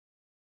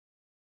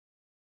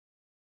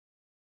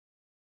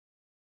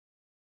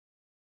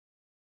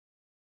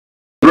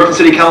Brooklyn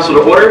City Council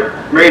to order.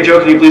 Mary Jo,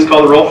 can you please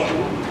call the roll?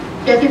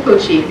 Kathy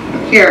Pucci.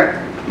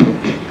 Here.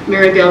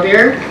 Mary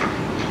Belvier.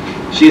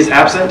 She is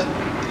absent.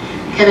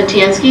 Kevin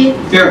Tansky.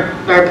 Here.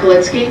 Barb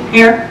Politsky.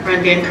 Here.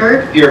 Ron Van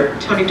Kirk. Here.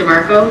 Tony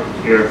DeMarco.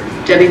 Here.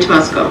 Debbie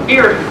Tomusko.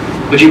 Here.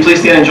 Would you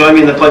please stand and join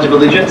me in the Pledge of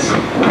Allegiance?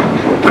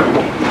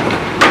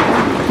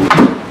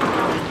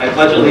 I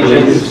pledge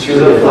allegiance to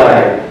the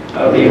flag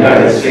of the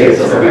United States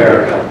of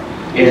America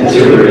and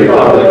to the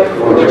republic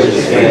for which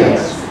it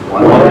stands,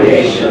 one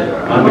nation,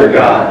 under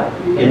God,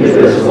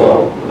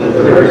 indivisible, with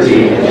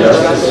liberty and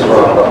justice for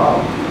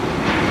all.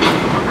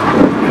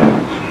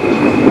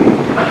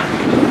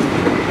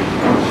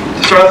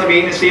 To start off the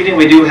meeting this evening,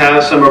 we do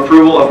have some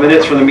approval of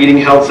minutes from the meeting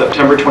held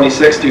September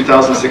 26,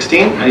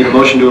 2016. I need a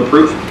motion to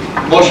approve.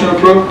 Motion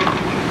approved.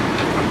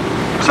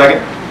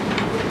 Second.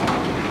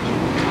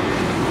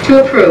 To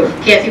approve,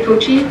 Kathy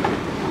Pucci.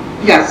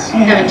 Yes.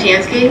 Kevin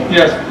Tansky.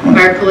 Yes.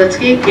 Barb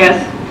Politsky.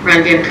 Yes.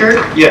 Ron Van Kirk.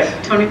 Yes.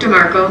 Tony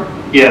DeMarco.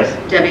 Yes.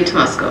 Debbie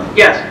Tomusko.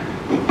 Yes.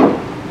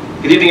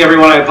 Good evening,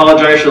 everyone. I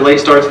apologize for the late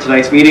start to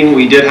tonight's meeting.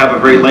 We did have a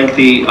very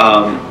lengthy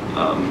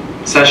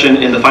session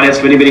in the Finance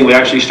Committee meeting. We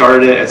actually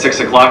started it at 6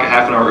 o'clock, a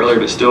half an hour earlier,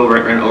 but still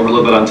ran over a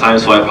little bit on time,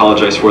 so I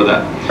apologize for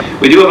that.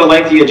 We do have a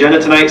lengthy agenda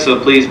tonight, so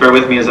please bear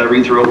with me as I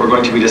read through what we're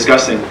going to be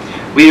discussing.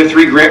 We have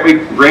 3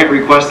 grant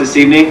requests this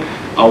evening.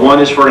 One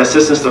is for an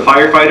assistance to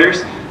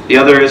firefighters, the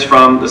other is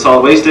from the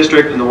Solid Waste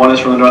District, and the one is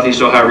from the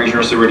Northeast Ohio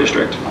Regional Sewer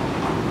District.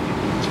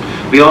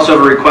 We also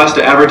have a request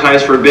to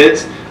advertise for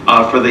bids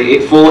for the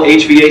full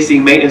HVAC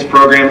maintenance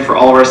program for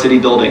all of our city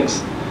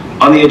buildings.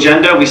 On the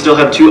agenda, we still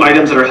have 2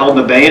 items that are held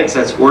in abeyance.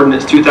 That's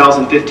Ordinance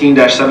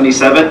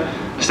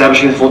 2015-77,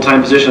 establishing the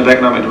full-time position of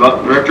Economic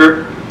Development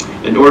Director,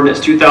 and Ordinance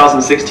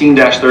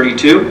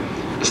 2016-32,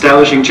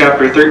 establishing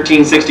Chapter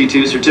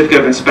 1362,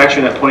 Certificate of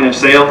Inspection at Point of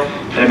Sale,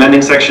 and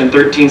amending Section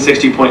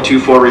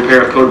 1360.24,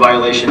 Repair of Code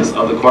Violations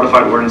of the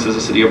Codified Ordinances of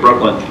the City of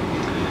Brooklyn.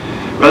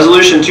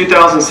 Resolution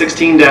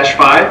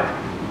 2016-5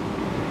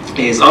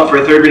 is up for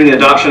 3rd reading and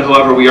adoption.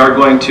 However, we are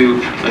going to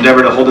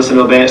endeavor to hold this in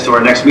abeyance to our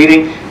next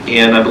meeting,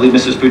 and I believe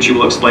Mrs. Pucci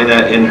will explain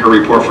that in her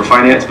report for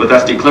finance, but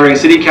that's declaring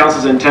City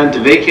Council's intent to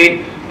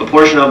vacate a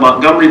portion of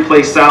Montgomery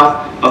Place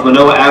south of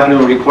Manoa Avenue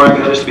and requiring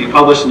notice to be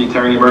published and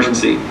declaring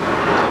emergency.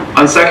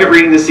 On 2nd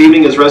reading this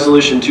evening is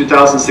Resolution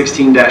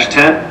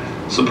 2016-10,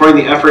 supporting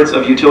the efforts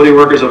of Utility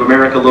Workers of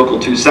America Local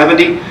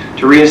 270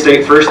 to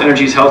reinstate First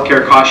Energy's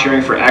healthcare cost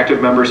sharing for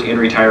active members and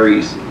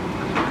retirees.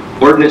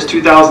 Ordinance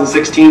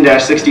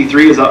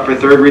 2016-63 is up for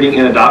 3rd reading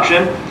and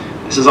adoption.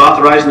 This is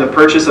authorizing the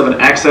purchase of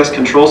an access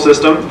control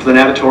system for the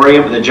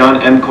Natatorium and the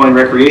John M. Coyne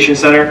Recreation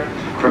Center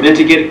from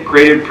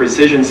Integrated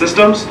Precision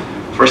Systems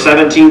for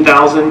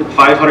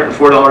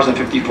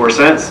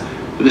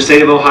 $17,504.54 with the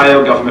State of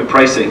Ohio government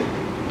pricing.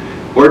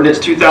 Ordinance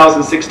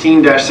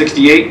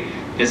 2016-68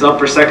 is up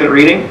for 2nd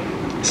reading.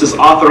 This is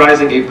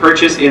authorizing a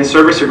purchase and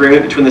service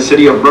agreement between the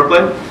City of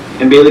Brooklyn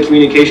and Bailey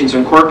Communications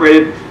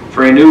Incorporated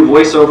for a new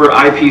voice-over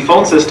IP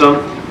phone system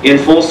in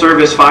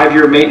full-service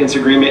 5-year maintenance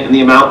agreement in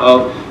the amount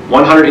of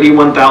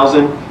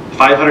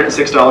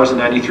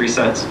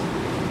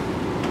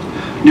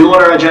 $181,506.93. New on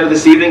our agenda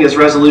this evening is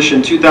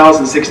Resolution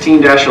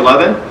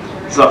 2016-11.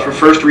 It's up for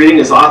 1st reading.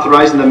 Is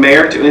authorizing the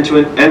mayor to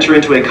enter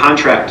into a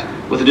contract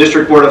with the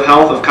District Board of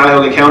Health of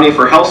Cuyahoga County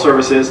for health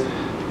services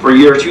for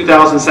year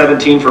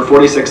 2017 for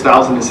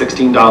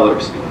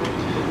 $46,016.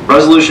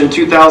 Resolution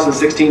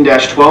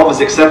 2016-12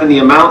 is accepting the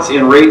amounts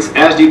and rates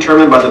as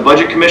determined by the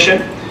Budget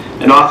Commission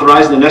and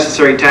authorizing the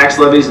necessary tax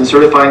levies and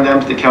certifying them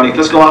to the County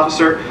Fiscal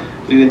Officer.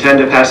 We intend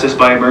to pass this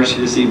by emergency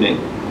this evening.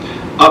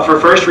 Up for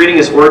 1st reading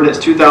is Ordinance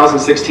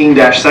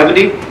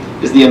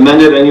 2016-70, is the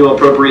amended annual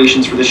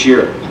appropriations for this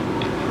year.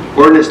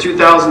 Ordinance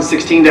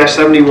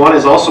 2016-71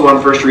 is also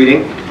on 1st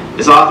reading,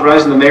 is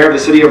authorizing the mayor of the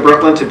City of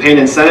Brooklyn to pay an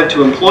incentive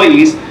to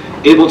employees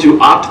able to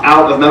opt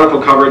out of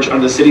medical coverage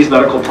under the city's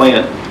medical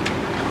plan.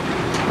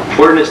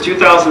 Ordinance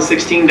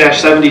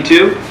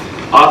 2016-72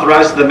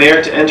 authorizes the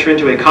mayor to enter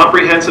into a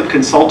comprehensive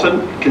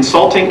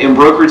consulting and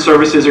brokerage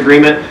services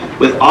agreement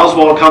with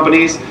Oswald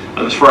Companies.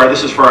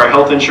 This is for our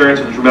health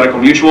insurance with Medical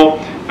Mutual,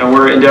 and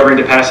we're endeavoring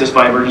to pass this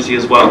by emergency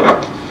as well.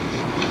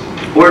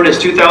 Ordinance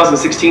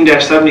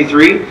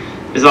 2016-73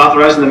 is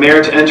authorizing the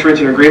mayor to enter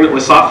into an agreement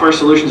with Software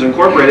Solutions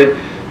Incorporated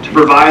to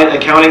provide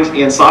accounting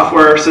and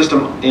software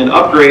system and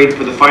upgrade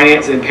for the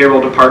finance and payroll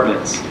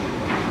departments.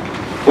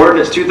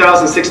 Ordinance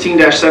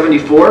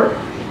 2016-74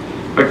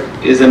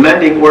 is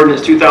amending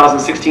Ordinance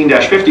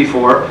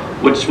 2016-54,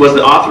 which was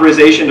the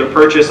authorization to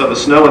purchase of a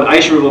snow and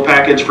ice removal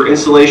package for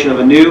installation of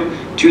a new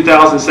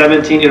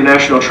 2017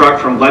 International truck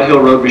from Glen Hill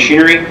Road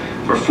Machinery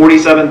for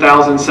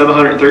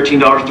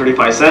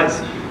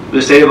 $47,713.35 with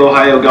the State of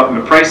Ohio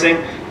government pricing,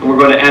 and we're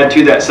going to add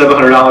to that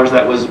 $700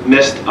 that was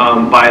missed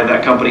by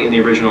that company in the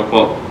original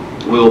quote.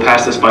 We will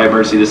pass this by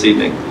emergency this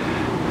evening.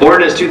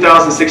 Ordinance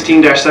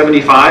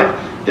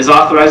 2016-75 is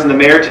authorizing the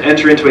mayor to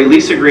enter into a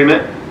lease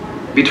agreement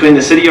between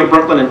the City of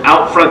Brooklyn and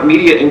Outfront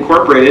Media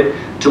Incorporated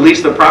to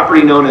lease the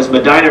property known as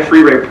Medina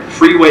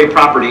Freeway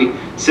Property,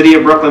 City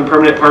of Brooklyn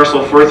Permanent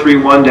Parcel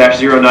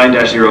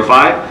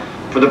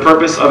 431-09-05, for the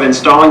purpose of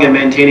installing and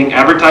maintaining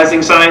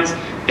advertising signs,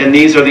 and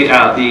these are the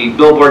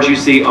billboards you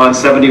see on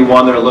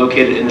 71 that are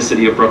located in the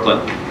city of Brooklyn.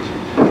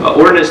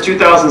 Ordinance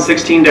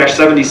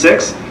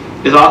 2016-76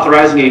 is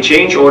authorizing a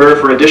change order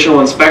for additional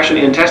inspection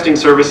and testing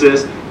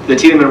services to the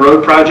Tiedemann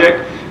Road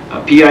project,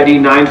 PID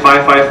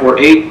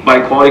 95548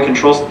 by Quality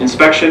Control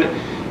Inspection,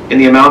 in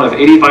the amount of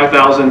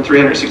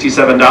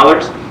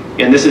 $85,367.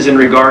 And this is in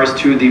regards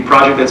to the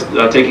project that's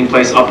taking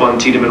place up on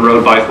Tiedemann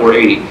Road by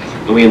 480.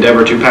 And we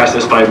endeavor to pass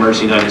this by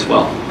emergency 9 as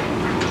well.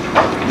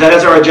 That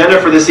is our agenda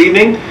for this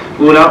evening.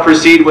 We will now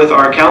proceed with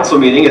our council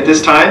meeting. At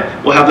this time,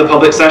 we'll have the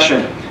public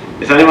session.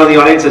 If anyone in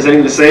the audience has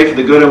anything to say for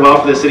the good and well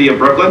for the city of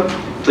Brooklyn,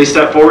 please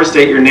step forward,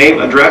 state your name,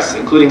 address,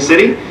 including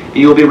city, and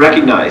you will be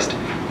recognized.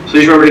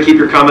 Please remember to keep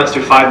your comments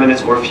to 5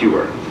 minutes or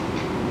fewer.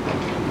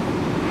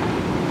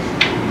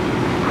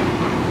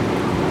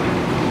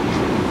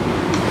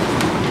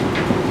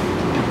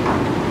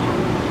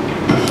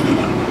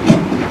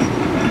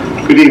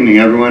 Good evening,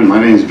 everyone. My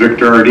name is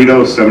Victor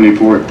Ardito,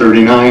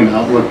 7439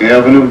 Outlook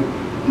Avenue,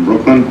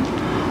 Brooklyn.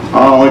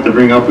 I'd like to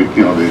bring up,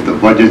 the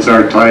budgets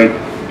are tight.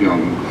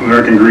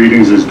 American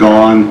Greetings is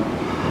gone.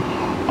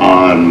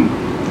 A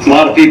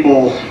lot of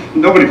people,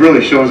 nobody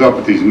really shows up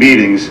at these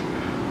meetings,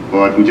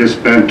 but we just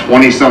spent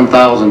 $20-some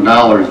thousand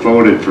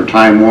voted for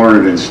Time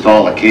Warner to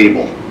install a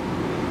cable.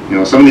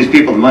 Some of these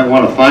people that might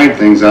want to find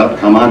things out,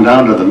 come on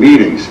down to the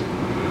meetings.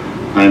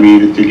 I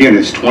mean, again,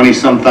 it's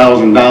 $20-some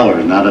thousand,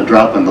 not a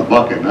drop in the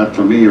bucket, not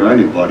for me or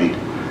anybody.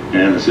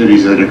 And the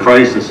city's at a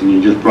crisis, and you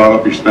just brought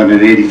up you're spending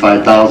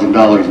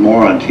 $85,000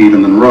 more on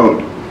Tiedemann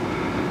Road.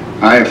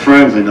 I have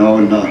friends I know,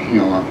 and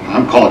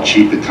I'm called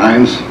cheap at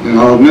times, and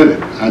I'll admit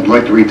it. I'd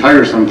like to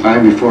retire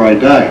sometime before I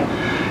die.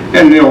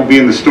 And they'll be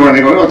in the store and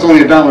they go, "Oh, it's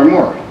only $1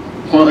 more."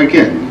 Well,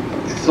 again,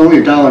 it's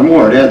only $1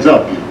 more. It adds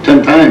up.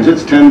 10 times,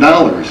 it's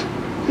 $10.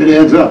 It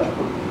adds up.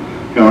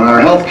 And our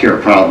healthcare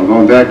problem,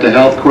 going back to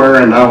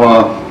healthcare, and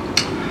now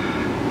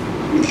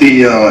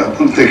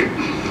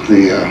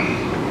the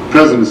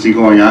presidency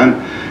going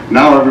on.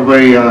 Now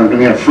everybody going to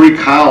have free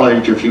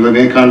college if you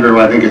make under,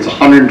 I think it's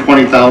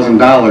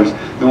 $120,000.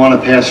 They want to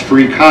pass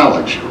free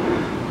college.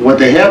 What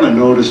they haven't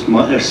noticed,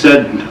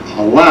 said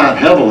a lot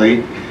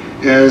heavily,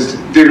 is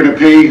they're going to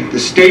pay, the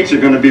states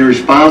are going to be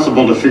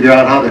responsible to figure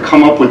out how to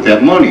come up with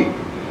that money.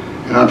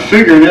 And I'm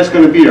figuring that's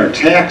going to be our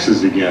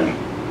taxes again.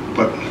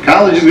 But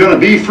college is going to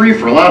be free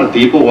for a lot of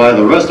people, while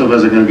the rest of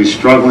us are going to be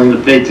struggling to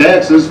pay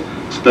taxes,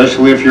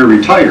 especially if you're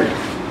retired.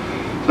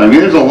 So, I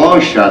mean, there's a long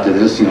shot to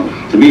this.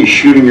 To me,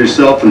 shooting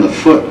yourself in the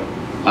foot.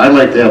 I'd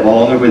like to have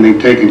everything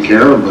taken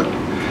care of, but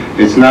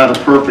it's not a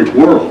perfect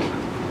world.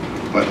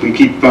 But we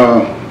keep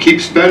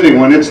spending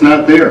when it's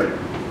not there.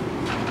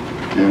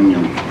 And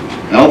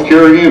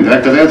healthcare again,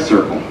 back to that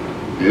circle.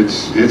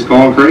 It's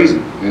going crazy.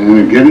 And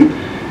again,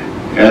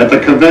 at the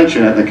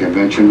convention,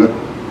 but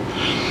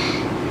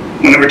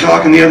when they were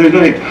talking the other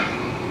night,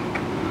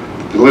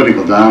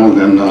 political Donald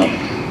and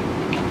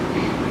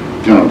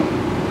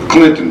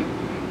Clinton,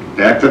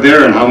 back to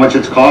there and how much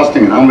it's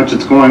costing and how much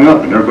it's going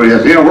up, and everybody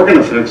says, "Yeah, we're going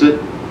to fix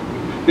it."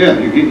 Yeah,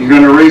 you're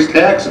going to raise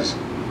taxes,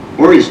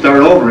 or you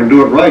start over and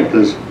do it right,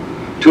 because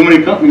too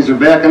many companies are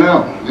backing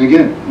out. And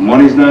again,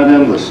 money's not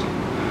endless.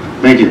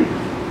 Thank you.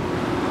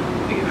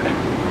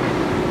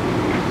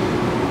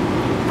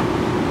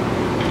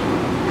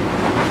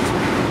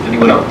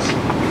 Anyone else?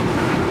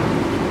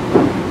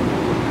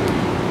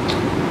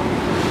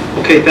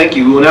 Okay, thank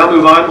you. We will now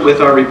move on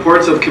with our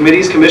reports of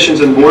committees,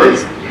 commissions, and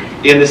boards.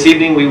 And this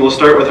evening, we will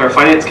start with our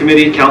Finance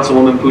Committee,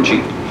 Councilwoman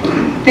Pucci.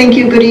 Thank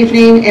you. Good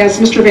evening. As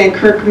Mr. Van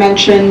Kirk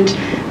mentioned,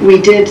 we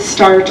did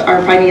start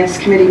our Finance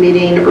Committee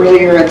meeting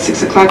earlier at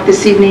 6 o'clock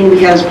this evening.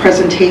 We had a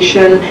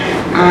presentation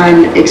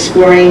on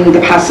exploring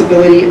the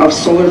possibility of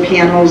solar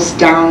panels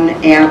down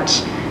at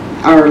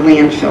our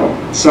landfill.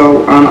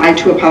 So I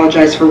too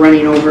apologize for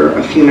running over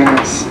a few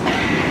minutes.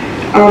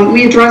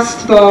 We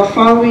addressed the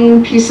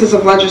following pieces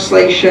of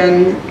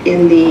legislation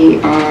in the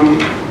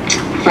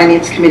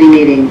Finance Committee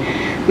meeting.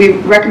 We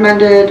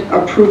recommended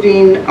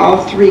approving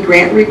all 3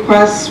 grant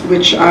requests,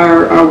 which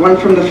are one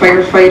from the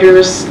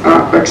firefighters,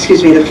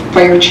 the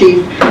fire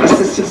chief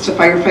assistance to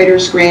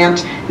firefighters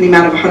grant in the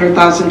amount of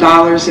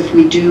 $100,000. If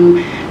we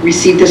do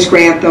receive this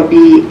grant, there'll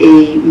be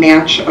a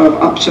match of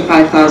up to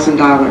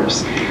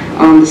 $5,000.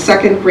 The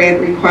second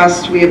grant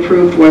request we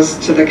approved was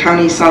to the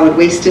County Solid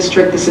Waste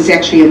District. This is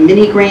actually a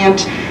mini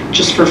grant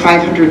just for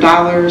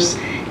 $500,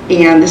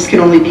 and this can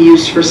only be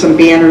used for some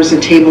banners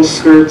and table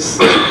skirts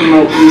to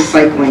promote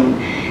recycling.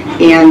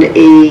 And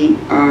a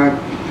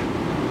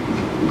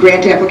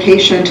grant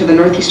application to the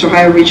Northeast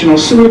Ohio Regional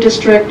Sewer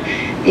District,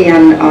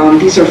 and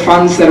these are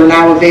funds that are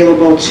now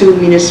available to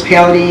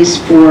municipalities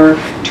to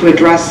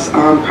address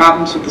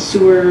problems with the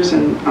sewers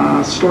and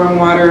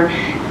stormwater,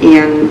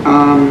 and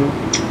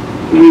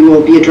we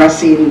will be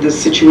addressing the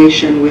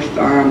situation with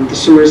the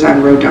sewers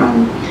on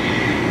Rodone.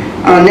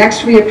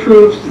 Next, we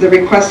approved the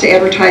request to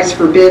advertise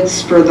for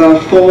bids for the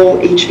full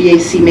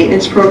HVAC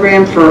maintenance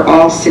program for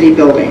all city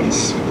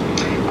buildings.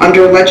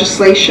 Under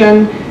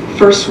legislation,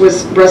 first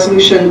was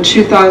Resolution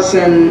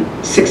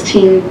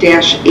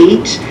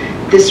 2016-8.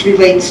 This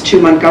relates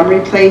to Montgomery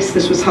Place.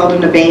 This was held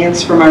in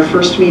abeyance from our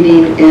first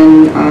meeting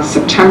in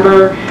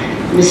September.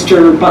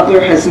 Mr. Butler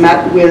has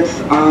met with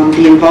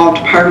the involved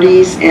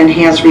parties and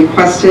has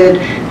requested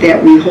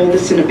that we hold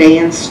this in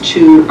abeyance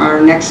to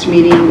our next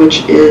meeting,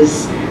 which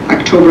is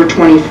October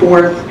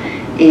 24th,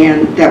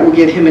 and that will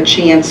give him a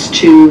chance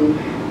to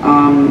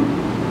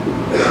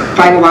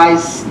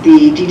finalize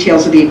the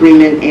details of the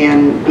agreement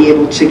and be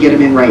able to get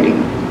them in writing.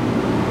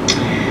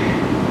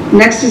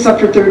 Next is up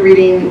for third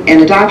reading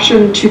and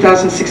adoption,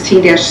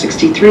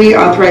 2016-63,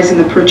 authorizing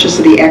the purchase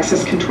of the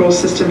access control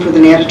system for the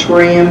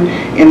natatorium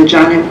and the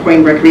John M.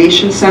 Coyne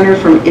Recreation Center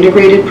from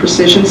Integrated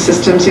Precision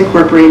Systems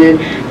Incorporated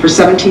for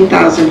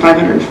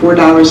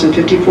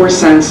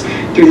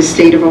 $17,504.54 through the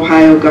State of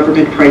Ohio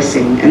government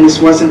pricing, and this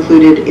was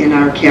included in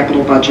our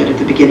capital budget at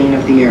the beginning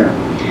of the year.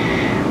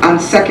 On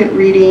second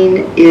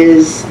reading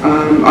is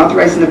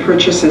authorizing the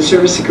purchase and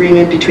service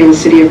agreement between the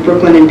City of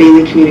Brooklyn and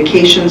Bailey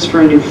Communications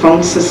for a new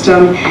phone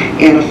system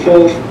and a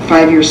full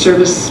 5-year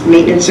service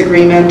maintenance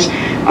agreement.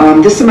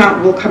 This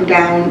amount will come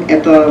down.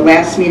 At the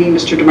last meeting,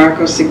 Mr.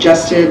 DeMarco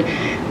suggested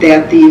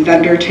that the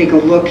vendor take a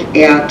look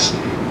at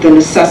the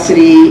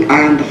necessity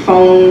on the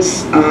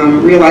phones,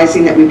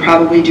 realizing that we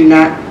probably do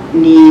not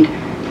need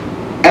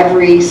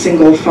every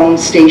single phone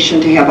station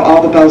to have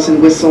all the bells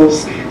and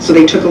whistles. So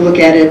they took a look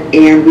at it,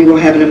 and we will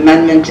have an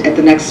amendment at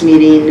the next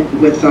meeting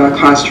with a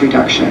cost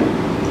reduction.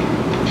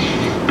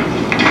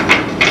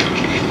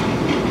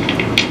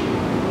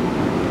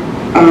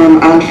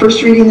 On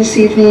first reading this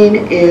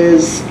evening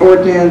is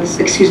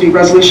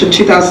Resolution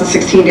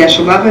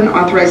 2016-11,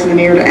 authorizing the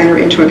mayor to enter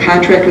into a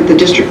contract with the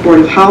District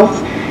Board of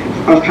Health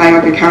of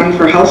Cuyahoga County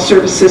for health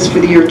services for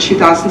the year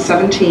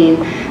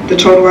 2017. The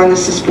total on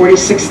this is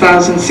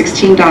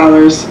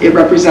 $46,016. It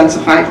represents a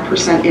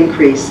 5%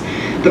 increase.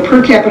 The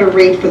per capita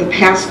rate for the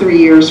past 3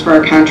 years for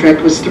our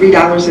contract was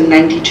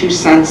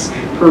 $3.92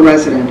 per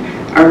resident.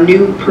 Our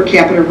new per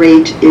capita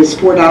rate is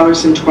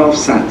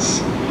 $4.12.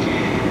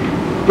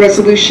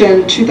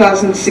 Resolution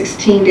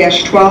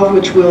 2016-12,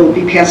 which we'll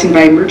be passing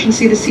by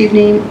emergency this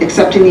evening,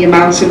 accepting the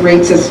amounts and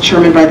rates as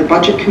determined by the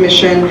Budget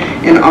Commission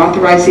and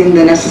authorizing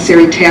the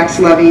necessary tax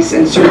levies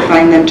and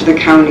certifying them to the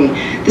county.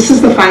 This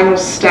is the final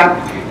step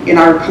in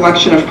our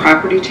collection of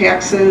property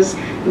taxes.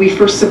 We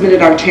first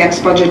submitted our tax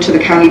budget to the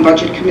County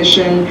Budget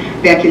Commission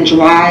back in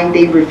July.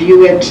 They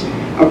review it,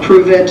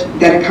 approve it,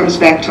 then it comes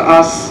back to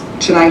us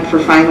tonight for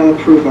final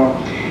approval.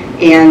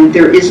 And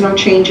there is no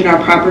change in our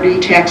property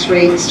tax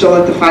rate, still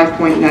at the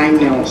 5.9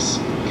 mils.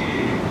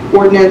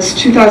 Ordinance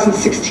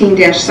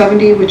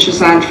 2016-70, which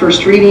is on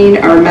first reading,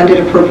 our amended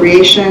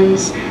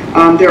appropriations.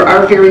 There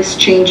are various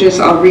changes.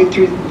 I'll read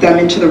through them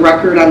into the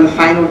record on the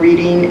final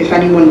reading. If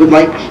anyone would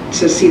like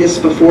to see this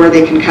before,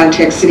 they can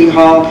contact City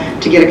Hall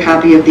to get a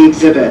copy of the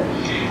exhibit.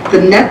 The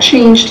net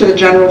change to the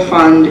general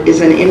fund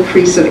is an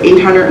increase of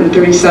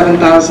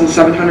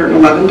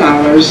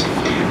 $837,711.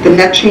 The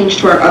net change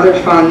to our other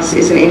funds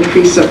is an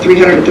increase of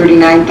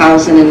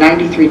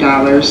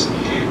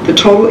 $339,093. The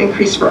total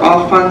increase for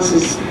all funds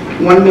is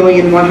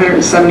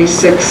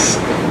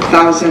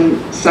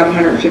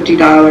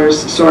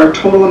 $1,176,750. So our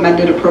total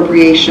amended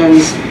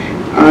appropriations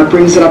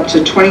brings it up to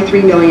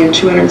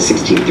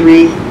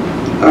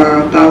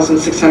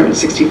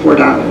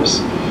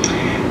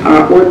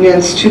 $23,263,664.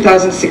 Ordinance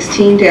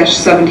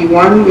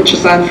 2016-71, which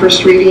is on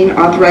first reading,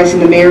 authorizing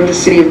the mayor of the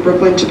City of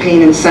Brooklyn to pay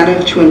an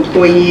incentive to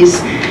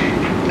employees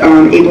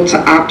able to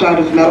opt out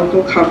of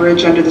medical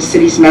coverage under the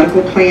city's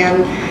medical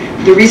plan.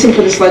 The reason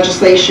for this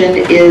legislation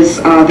is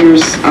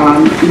there's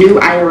new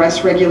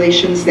IRS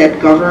regulations that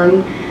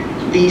govern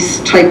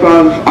these type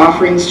of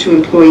offerings to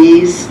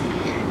employees,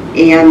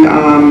 and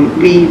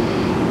we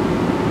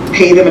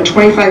pay them at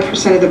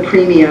 25% of the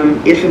premium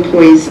if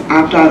employees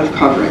opt out of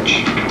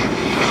coverage.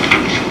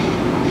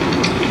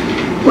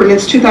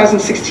 Ordinance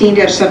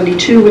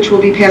 2016-72, which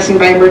will be passing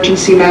by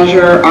emergency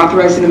measure,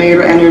 authorizing the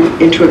mayor to enter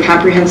into a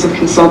comprehensive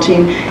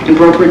consulting and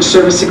brokerage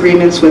service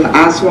agreements with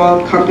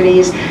Oswald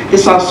companies.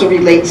 This also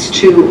relates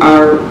to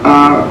our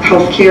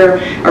healthcare.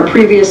 Our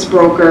previous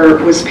broker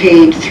was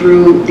paid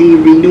through the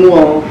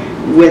renewal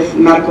with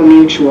Medical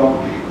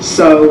Mutual.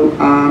 So,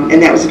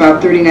 and that was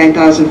about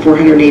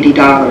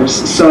 $39,480.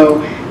 So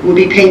we'll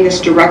be paying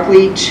this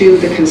directly to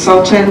the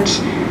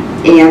consultant,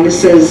 and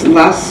this is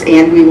less,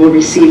 and we will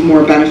receive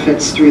more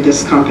benefits through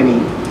this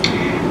company.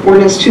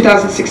 Ordinance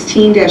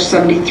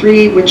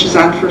 2016-73, which is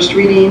on first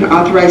reading,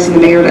 authorizing the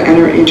mayor to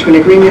enter into an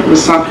agreement with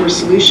Software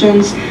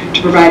Solutions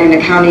to provide an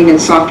accounting and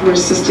software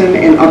system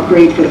and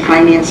upgrade for the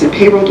finance and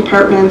payroll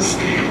departments.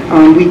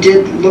 We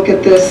did look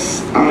at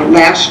this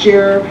last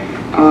year.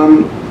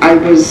 I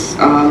was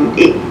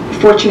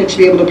fortunate to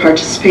be able to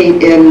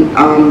participate in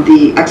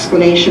the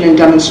explanation and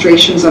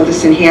demonstrations of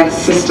this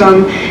enhanced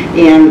system,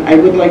 and I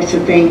would like to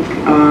thank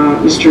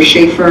Mr.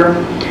 Schaefer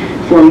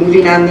for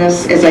moving on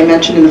this. As I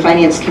mentioned in the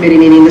Finance Committee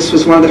meeting, this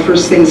was one of the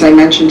first things I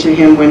mentioned to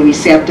him when we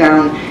sat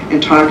down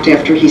and talked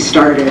after he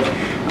started.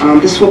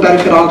 This will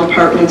benefit all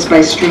departments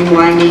by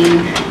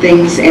streamlining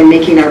things and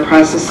making our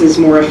processes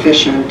more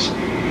efficient.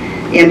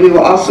 And we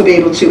will also be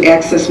able to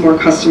access more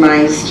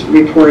customized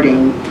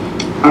reporting.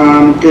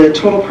 The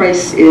total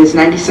price is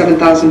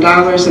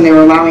 $97,000, and they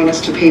were allowing us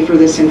to pay for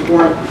this in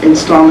 4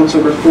 installments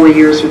over 4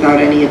 years without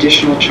any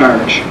additional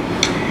charge.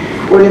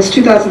 Ordinance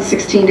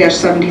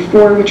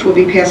 2016-74, which will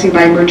be passing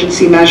by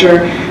emergency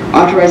measure,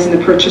 authorizing the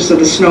purchase of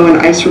the snow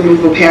and ice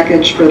removal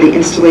package for the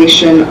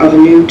installation of a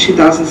new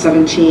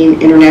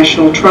 2017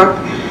 International truck.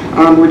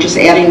 We're just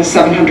adding the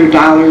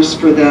 $700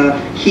 for the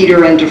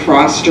heater and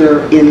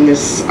defroster in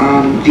this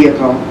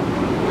vehicle,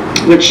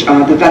 which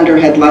the vendor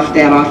had left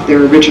that off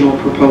their original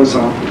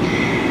proposal.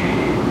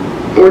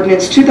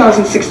 Ordinance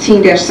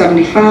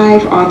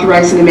 2016-75,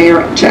 authorizing the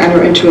mayor to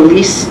enter into a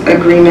lease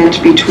agreement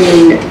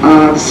between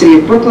the City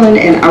of Brooklyn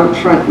and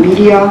Outfront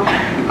Media.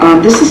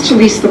 This is to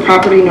lease the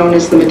property known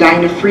as the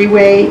Medina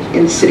Freeway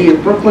in the City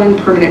of Brooklyn,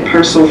 permanent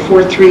parcel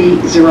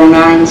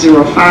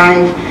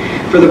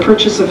 430905, for the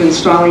purchase of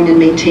installing and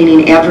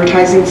maintaining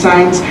advertising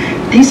signs.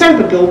 These are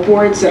the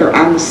billboards that are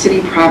on the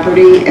city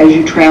property as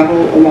you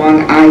travel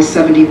along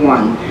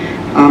I-71.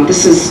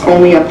 This is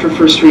only up for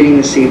first reading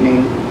this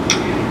evening.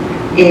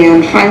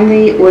 And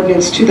finally,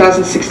 Ordinance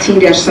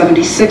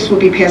 2016-76 will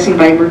be passing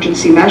by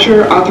emergency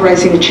measure,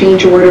 authorizing a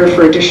change order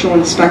for additional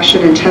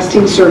inspection and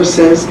testing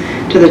services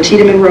to the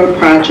Tiedemann Road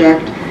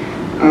project,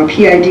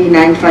 PID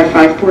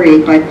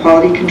 95548, by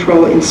Quality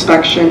Control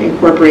Inspection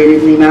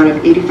Incorporated, in the amount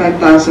of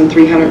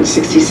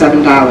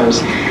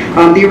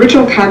 $85,367. The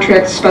original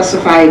contract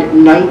specified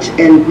night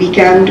and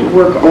weekend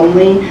work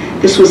only.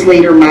 This was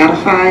later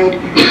modified.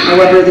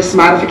 However, this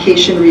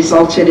modification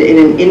resulted in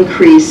an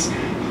increase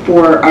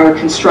for our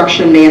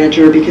construction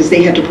manager because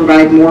they had to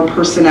provide more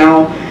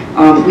personnel.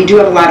 We do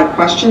have a lot of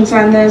questions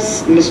on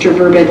this. Mr.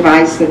 Verba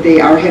advised that they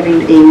are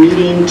having a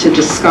meeting to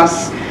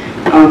discuss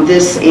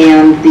this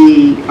and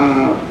the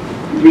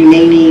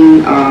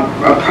remaining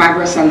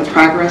progress on the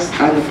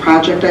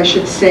project, I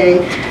should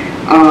say.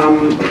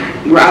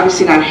 We're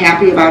obviously not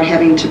happy about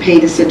having to pay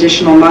this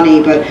additional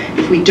money, but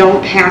if we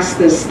don't pass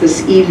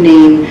this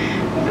evening,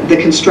 the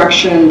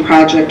construction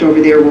project over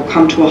there will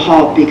come to a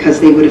halt because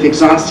they would have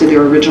exhausted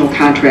their original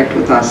contract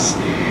with us.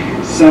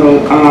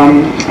 So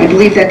I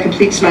believe that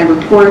completes my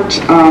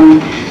report.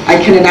 I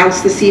can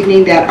announce this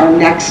evening that our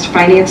next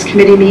Finance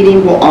Committee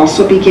meeting will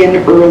also begin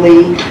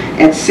early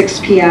at 6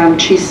 p.m.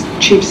 Chief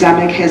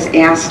Zemek has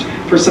asked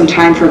for some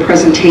time for a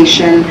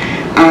presentation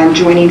on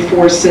joining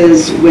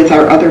forces with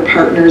our other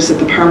partners at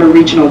the Parma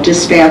Regional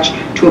Dispatch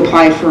to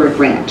apply for a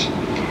grant.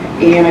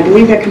 And I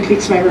believe that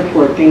completes my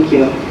report. Thank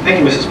you. Thank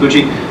you, Mrs.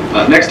 Pucci.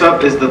 Next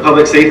up is the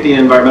Public Safety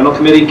and Environmental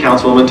Committee,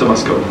 Councilwoman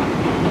Tomusko.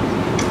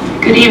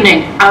 Good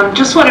evening.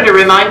 Just wanted to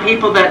remind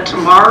people that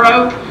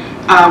tomorrow,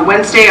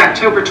 Wednesday,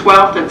 October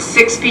 12th at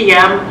 6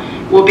 p.m.,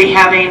 we'll be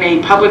having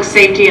a public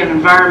safety and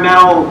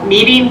environmental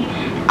meeting.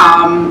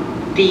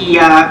 The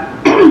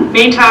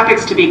main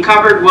topics to be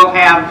covered, we'll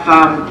have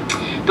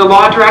the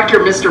law director,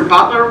 Mr.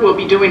 Butler, will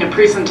be doing a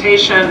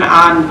presentation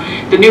on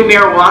the new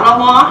marijuana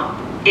law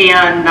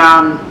and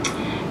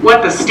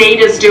what the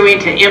state is doing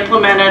to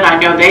implement it. I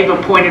know they've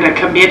appointed a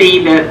committee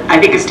that I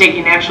think is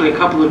taking actually a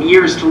couple of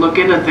years to look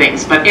into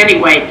things. But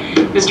anyway,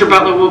 Mr.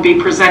 Butler will be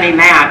presenting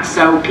that,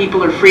 so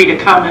people are free to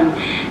come and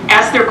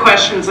ask their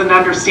questions and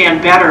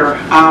understand better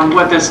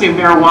what this new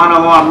marijuana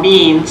law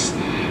means.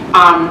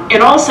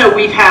 And also,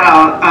 we've had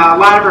a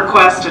lot of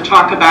requests to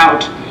talk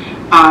about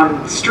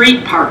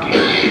street parking.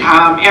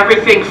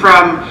 Everything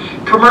from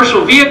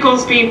commercial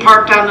vehicles being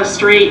parked on the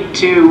street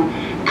to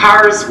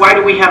cars. Why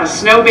do we have a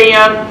snow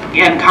ban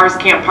and cars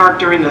can't park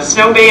during the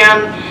snow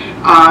ban?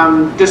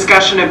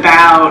 Discussion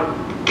about,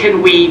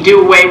 can we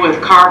do away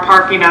with car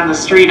parking on the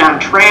street on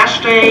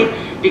trash day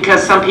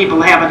because some people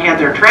haven't had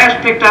their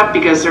trash picked up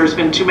because there's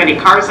been too many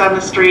cars on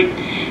the street.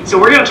 So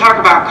we're going to talk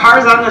about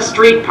cars on the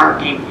street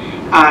parking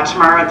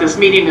tomorrow at this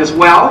meeting as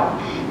well.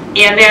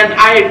 And then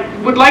I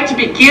would like to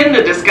begin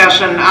the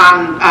discussion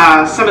on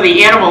some of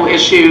the animal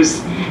issues,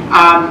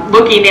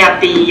 looking at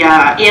the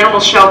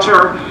animal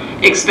shelter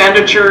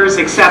expenditures,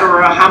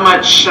 etc., how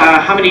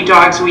many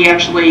dogs we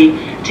actually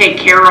take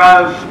care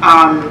of,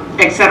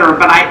 etc.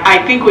 But I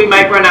think we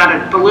might run out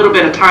of a little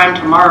bit of time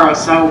tomorrow,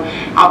 so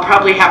I'll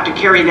probably have to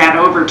carry that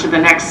over to the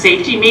next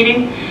safety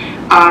meeting.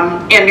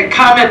 And to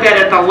comment that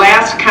at the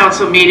last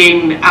council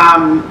meeting,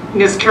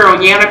 Ms. Carol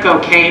Yannico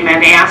came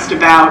and asked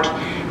about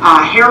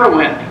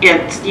heroin.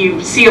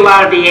 You see a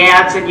lot of the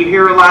ads and you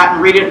hear a lot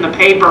and read it in the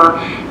paper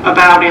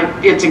about it.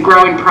 It's a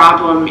growing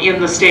problem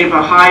in the state of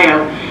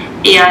Ohio.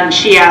 And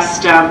she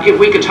asked if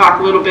we could talk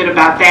a little bit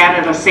about that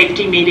at a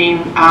safety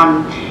meeting.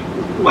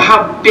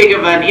 How big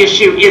of an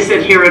issue is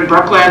it here in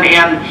Brooklyn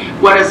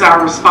and what is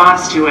our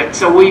response to it?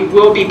 So we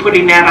will be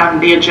putting that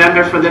on the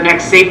agenda for the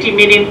next safety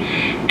meeting.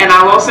 And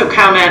I'll also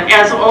comment,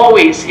 as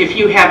always, if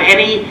you have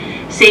any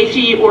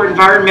safety or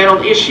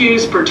environmental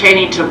issues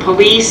pertaining to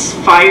police,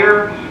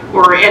 fire,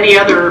 or any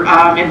other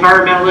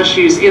environmental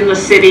issues in the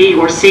city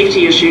or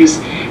safety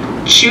issues,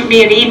 shoot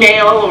me an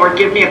email or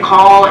give me a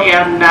call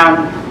and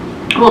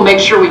we'll make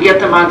sure we get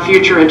them on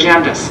future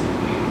agendas.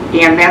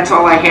 And that's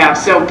all I have.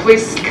 So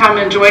please come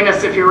and join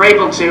us if you're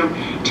able to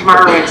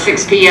tomorrow at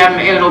 6 p.m.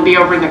 and it'll be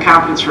over in the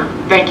conference room.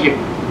 Thank you.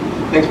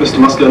 Thanks, Mr.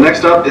 Musko.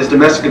 Next up is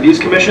Domestic Abuse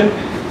Commission,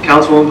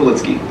 Councilwoman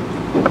Politsky.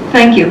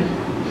 Thank you.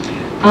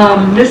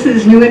 This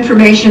is new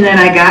information that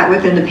I got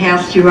within the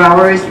past few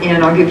hours,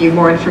 and I'll give you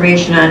more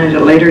information on it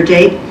at a later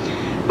date.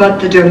 But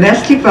the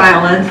Domestic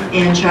Violence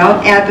and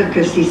Child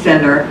Advocacy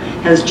Center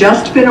has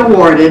just been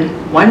awarded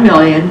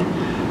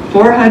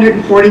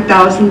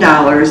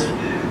 $1,440,000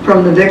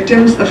 from the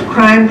Victims of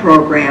Crime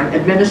program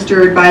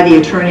administered by the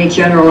Attorney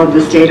General of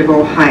the state of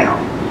Ohio.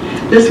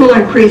 This will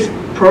increase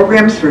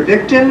programs for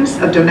victims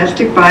of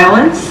domestic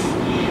violence,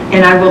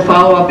 and I will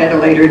follow up at a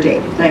later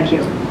date. Thank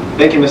you.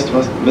 Thank you,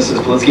 Mrs.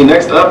 Politsky.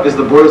 Next up is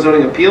the Board of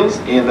Zoning Appeals,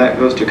 and that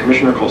goes to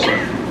Commissioner Colsar.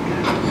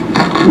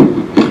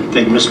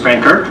 Thank you, Mr.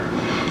 Van Kirk.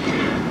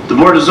 The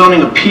Board of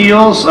Zoning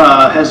Appeals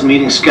has a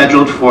meeting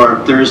scheduled for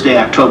Thursday,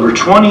 October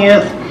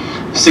 20th,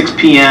 6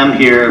 p.m.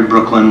 here in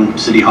Brooklyn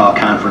City Hall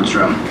Conference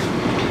Room.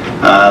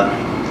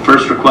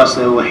 First request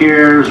that we'll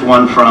hear is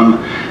one from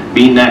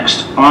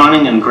B-Next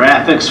Awning and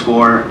Graphics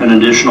for an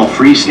additional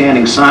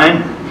freestanding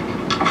sign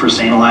for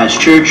St. Elias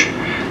Church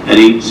at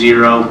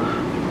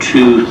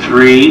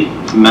 8023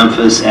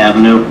 Memphis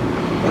Avenue.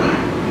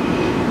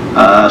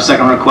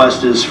 Second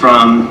request is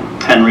from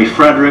Henry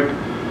Frederick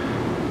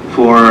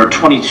for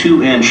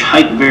 22-inch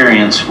height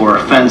variance for a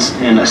fence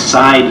in a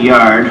side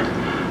yard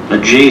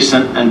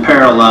adjacent and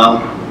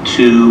parallel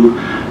to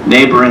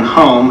neighboring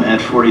home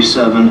at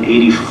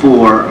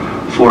 4784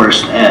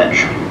 Forest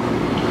Edge.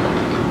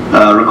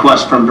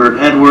 Request from Bert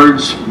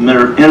Edwards,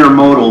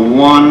 Intermodal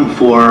 1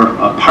 for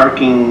a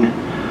parking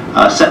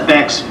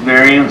setbacks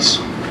variance,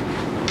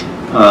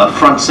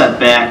 front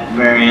setback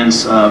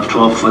variance of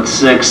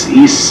 12'6",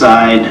 east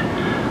side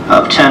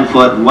of 10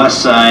 foot,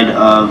 west side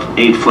of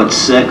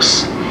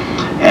 8'6",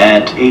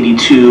 at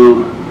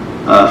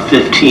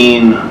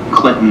 8215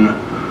 Clinton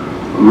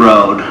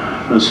Road.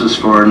 This is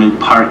for a new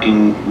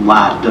parking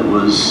lot that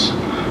was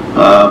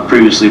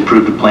previously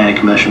approved at Planning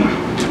Commission.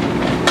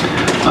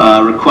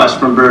 Request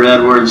from Bert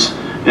Edwards,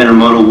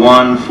 Intermodal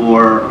 1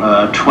 for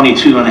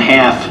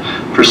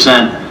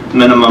 22.5%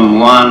 minimum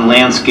lawn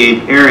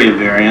landscape area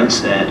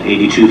variance at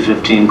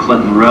 8215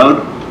 Clinton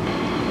Road.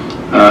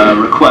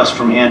 Request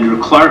from Andrew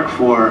Clark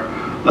for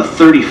a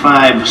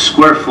 35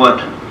 square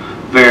foot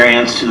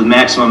variance to the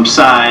maximum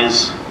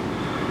size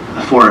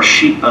for a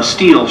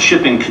steel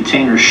shipping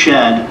container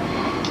shed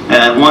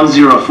at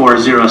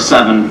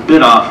 10407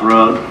 Bidoff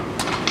Road.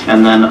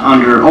 And then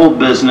under old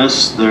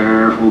business,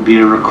 there will be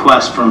a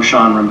request from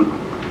Sean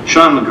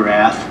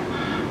McGrath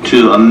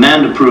to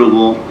amend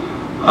approval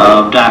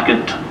of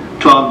docket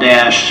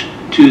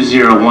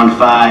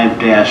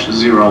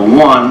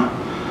 12-2015-01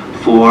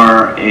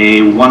 for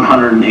a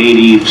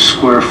 180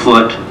 square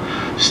foot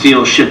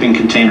steel shipping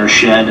container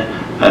shed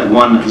at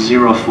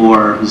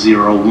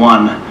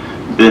 10401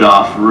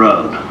 Bidoff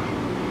Road.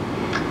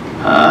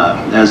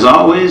 As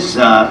always,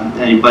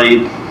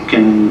 anybody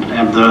can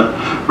have the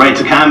right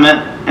to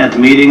comment at the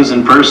meetings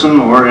in person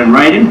or in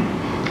writing,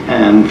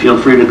 and feel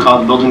free to call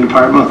the building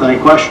department with any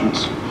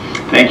questions.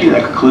 Thank you.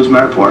 That concludes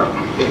my report.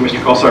 Thank you, Mr.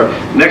 Colsar.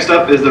 Next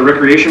up is the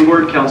Recreation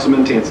Board,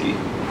 Councilman Tansky.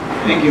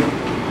 Thank you.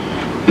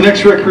 The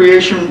next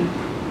Recreation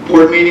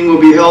Board meeting will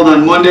be held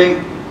on Monday,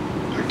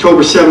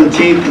 October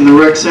 17th in the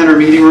Rec Center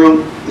meeting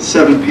room at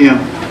 7 p.m.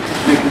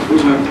 That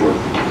concludes my report. All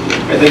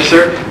right, thank you,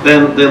 sir.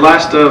 Then the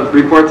last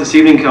report this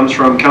evening comes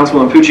from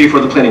Councilwoman Pucci for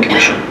the Planning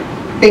Commission.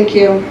 Thank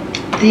you.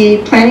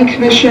 The Planning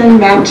Commission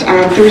met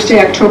on Thursday,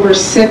 October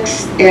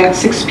 6th at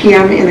 6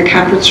 p.m. in the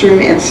conference room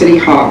at City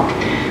Hall.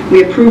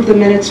 We approved the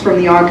minutes from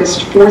the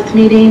August 4th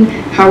meeting.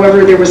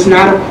 However, there was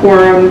not a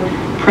quorum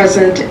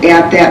present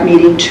at that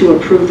meeting to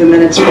approve the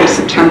minutes from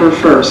September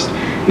 1st.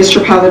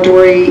 Mr.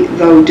 Polidori,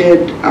 though,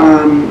 did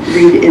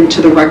read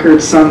into the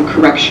record some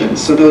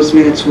corrections, so those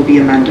minutes will be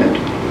amended.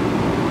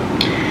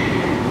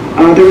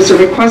 There was a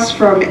request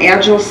from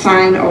Agile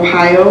Sign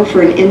Ohio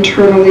for an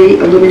internally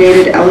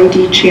illuminated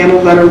LED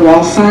channel letter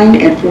wall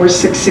sign at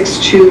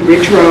 4662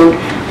 Ridge Road,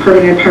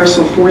 permanent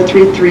parcel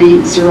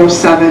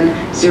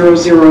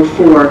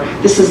 433-07004.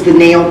 This is the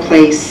nail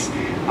place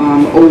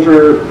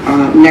over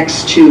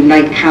next to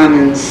Knight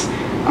Commons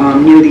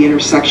near the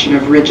intersection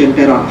of Ridge and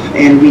Bidoff,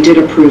 and we did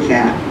approve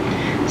that.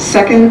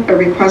 Second, a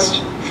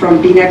request from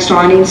B-Next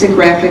Awnings and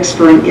Graphics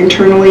for an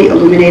internally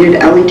illuminated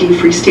LED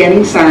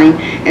freestanding sign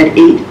at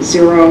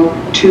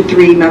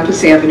 8023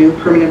 Memphis Avenue,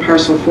 permanent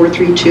parcel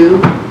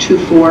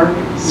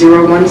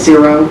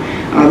 432-24010.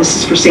 This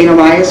is for St.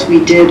 Elias. We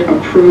did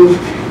approve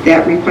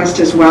that request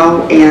as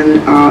well, and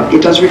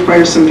it does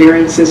require some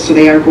variances, so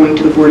they are going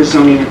to the Board of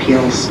Zoning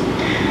Appeals.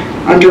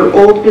 Under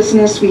old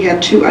business, we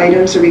had two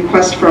items: a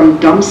request from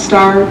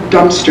Dumpstar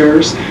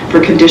Dumpsters for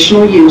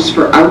conditional use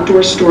for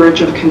outdoor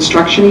storage of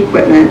construction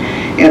equipment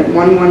at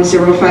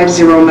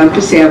 11050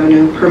 Memphis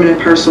Avenue,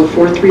 permanent parcel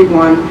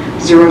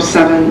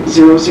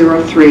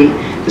 431-07003.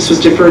 This was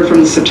deferred from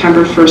the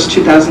September 1st,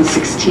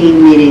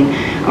 2016 meeting.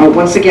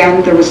 Once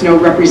again, there was no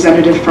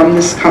representative from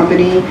this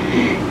company,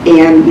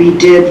 and we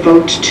did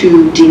vote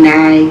to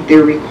deny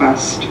their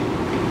request.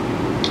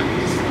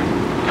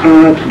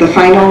 The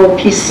final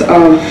piece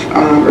of,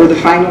 or the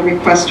final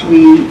request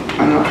we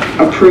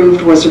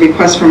approved was a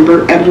request from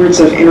Burt Edwards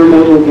of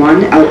Intermodal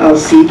One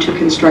LLC to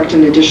construct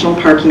an additional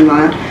parking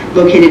lot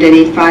located at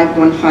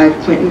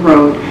 8515 Clinton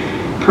Road,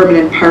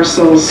 permanent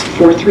parcels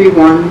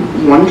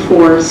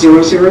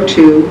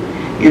 431-14002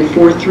 and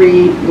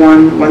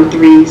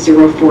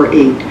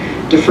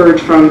 431-13048, deferred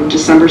from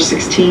December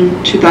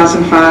 16,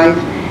 2005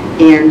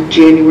 and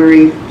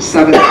January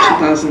 7,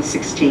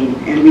 2016.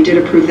 And we did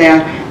approve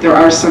that. There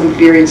are some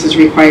variances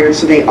required,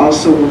 so they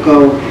also will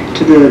go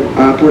to the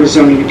Board of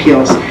Zoning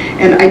Appeals.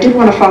 And I did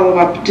want to follow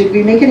up. Did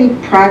we make any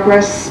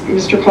progress,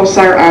 Mr.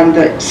 Kosar, on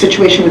the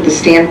situation with the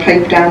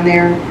standpipe down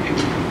there?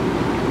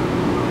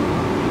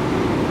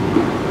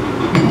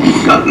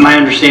 My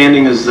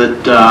understanding is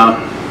that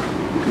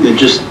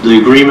the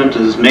agreement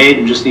is made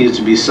and just needs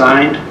to be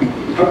signed.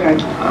 Okay.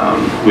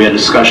 We had a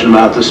discussion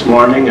about this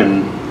morning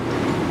and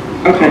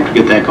Okay. to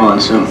get that going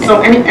soon.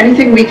 So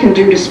anything we can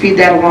do to speed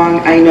that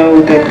along, I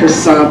know that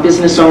this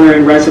business owner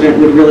and resident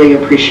would really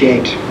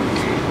appreciate.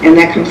 And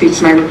that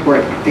completes my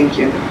report. Thank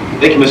you.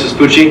 Thank you, Mrs.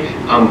 Pucci.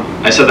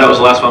 I said that was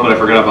the last one, but I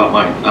forgot about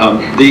mine.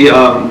 The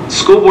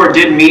school board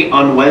did meet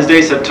on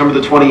Wednesday, September the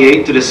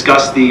 28th, to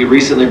discuss the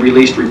recently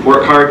released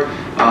report card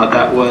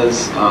that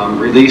was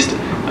released.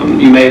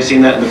 You may have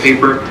seen that in the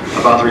paper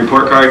about the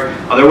report card.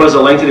 There was a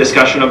lengthy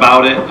discussion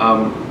about it.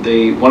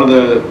 One of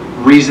the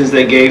reasons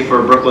they gave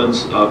for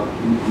Brooklyn's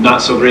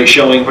not so great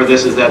showing for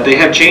this is that they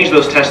have changed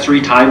those tests 3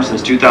 times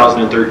since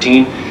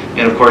 2013,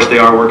 and of course they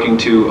are working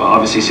to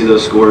obviously see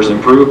those scores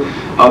improve.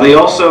 They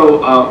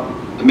also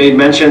made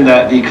mention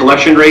that the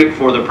collection rate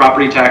for the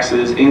property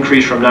taxes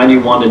increased from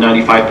 91 to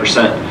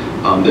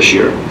 95% this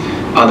year.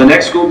 The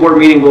next school board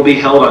meeting will be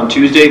held on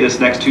Tuesday, this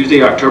next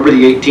Tuesday, October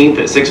the 18th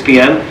at 6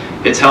 p.m.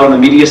 It's held in the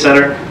Media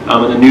Center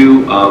in the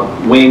new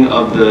wing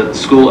of the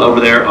school over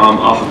there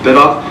off of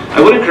Biddulph.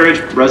 I would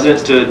encourage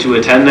residents to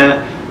attend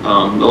that.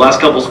 The last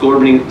couple school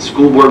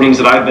board meetings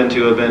that I've been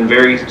to have been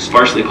very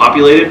sparsely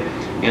populated,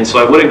 and so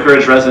I would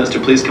encourage residents to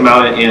please come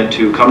out and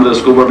to come to the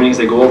school board meetings.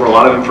 They go over a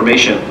lot of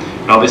information.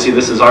 And obviously,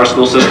 this is our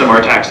school system,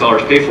 our tax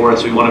dollars pay for it,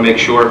 so we want to make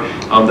sure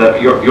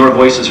that your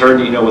voice is heard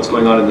and you know what's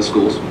going on in the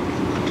schools.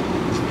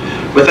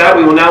 With that,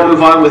 we will now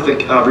move on with the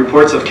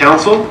reports of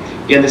council.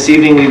 And this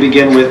evening, we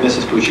begin with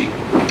Mrs. Pucci.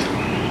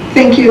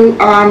 Thank you.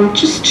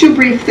 Just 2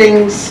 brief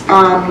things.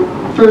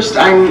 First,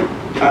 I'm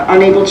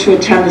unable to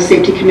attend the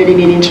safety committee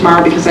meeting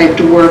tomorrow because I have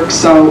to work,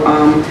 so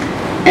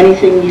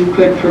anything you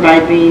could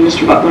provide me,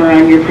 Mr. Butler,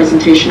 on your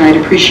presentation, I'd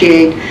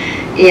appreciate.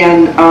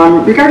 And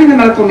regarding the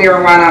medical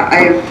marijuana,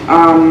 I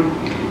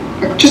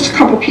have just a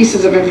couple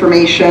pieces of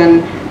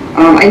information.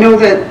 I know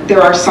that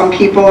there are some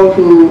people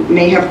who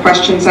may have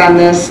questions on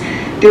this.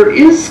 There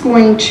is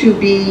going to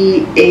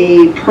be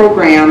a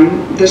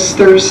program this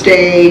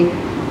Thursday,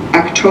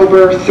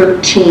 October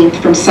 13th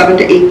from 7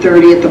 to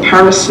 8:30 at the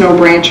Parma Snow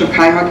branch of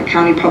Cuyahoga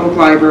County Public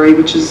Library,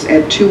 which is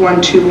at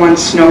 2121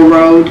 Snow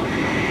Road.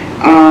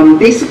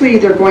 Basically,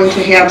 they're going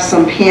to have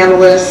some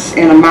panelists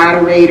and a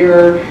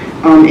moderator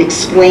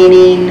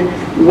explaining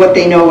what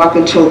they know up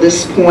until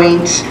this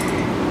point.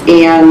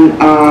 And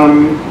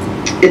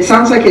it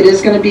sounds like it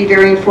is going to be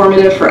very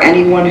informative for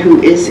anyone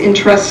who is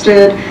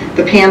interested.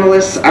 The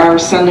panelists are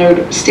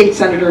State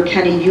Senator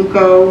Kenny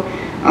Yuko,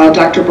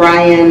 Dr.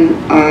 Brian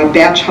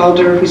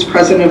Batchelder, who's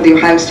president of the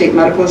Ohio State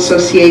Medical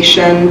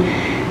Association,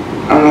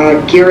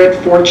 Garrett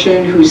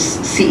Fortune, who's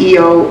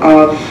CEO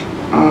of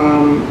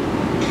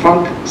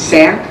Funk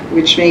Sac,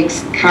 which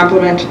makes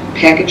complement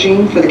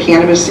packaging for the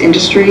cannabis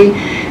industry,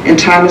 and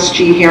Thomas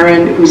G.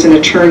 Heron, who's an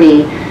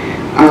attorney.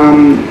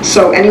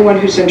 So anyone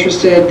who's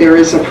interested, there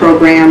is a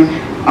program.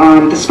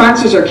 The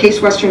sponsors are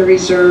Case Western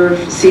Reserve,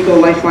 Siegel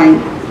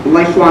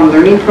Lifelong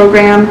Learning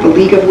Program, the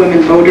League of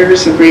Women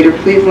Voters of Greater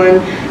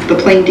Cleveland, the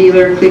Plain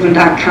Dealer,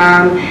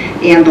 Cleveland.com,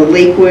 and the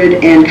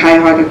Lakewood and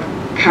Cuyahoga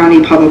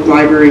County Public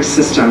Library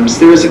Systems.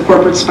 There is a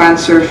corporate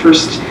sponsor,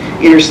 First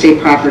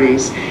Interstate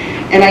Properties.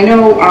 And I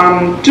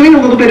know, doing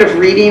a little bit of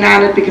reading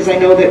on it, because I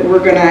know that we're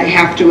going to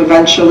have to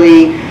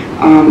eventually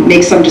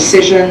make some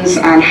decisions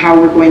on how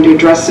we're going to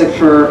address it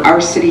for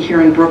our city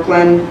here in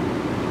Brooklyn.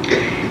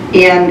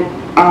 And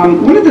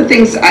one of the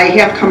things I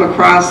have come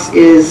across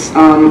is,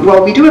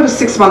 well, we do have a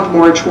 6-month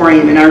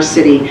moratorium in our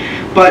city,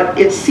 but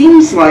it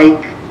seems like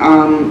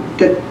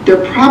that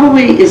there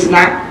probably is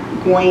not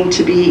going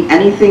to be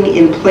anything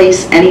in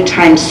place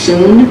anytime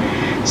soon.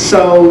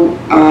 So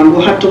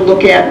we'll have to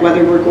look at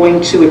whether we're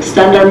going to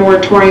extend our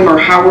moratorium or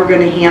how we're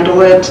going to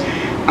handle it.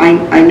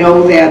 I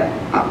know that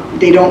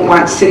they don't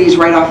want cities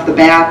right off the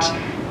bat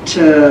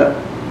to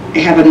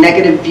have a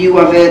negative view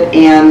of it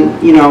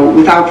and, you know,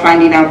 without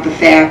finding out the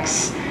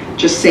facts,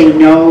 just say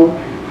no,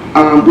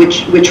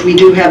 which we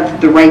do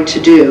have the right to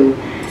do.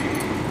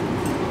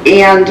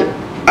 And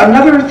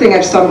another thing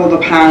I've stumbled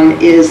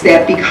upon is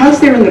that because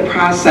they're in the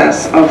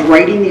process of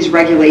writing these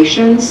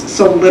regulations,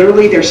 so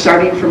literally they're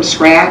starting from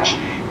scratch,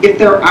 if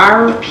there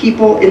are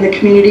people in the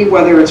community,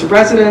 whether it's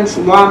residents,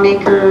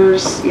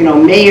 lawmakers, you know,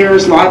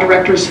 mayors, law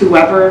directors,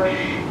 whoever,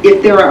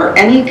 if there are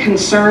any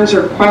concerns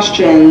or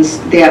questions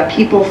that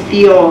people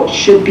feel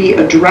should be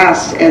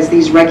addressed as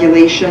these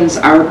regulations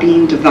are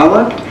being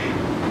developed,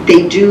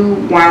 they do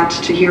want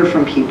to hear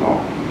from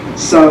people.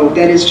 So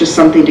that is just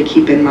something to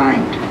keep in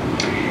mind.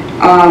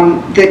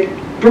 The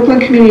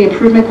Brooklyn Community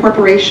Improvement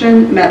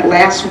Corporation met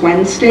last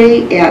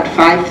Wednesday at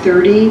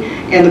 5:30,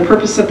 and the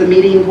purpose of the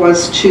meeting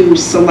was to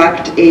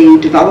select a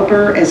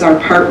developer as our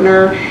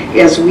partner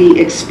as we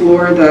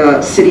explore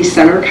the city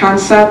center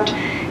concept.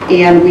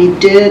 And we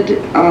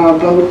did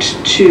vote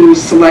to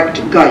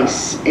select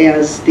Geis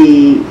as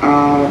the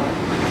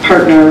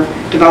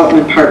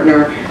development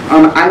partner.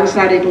 I was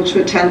not able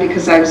to attend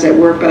because I was at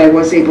work, but I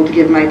was able to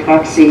give my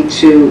proxy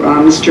to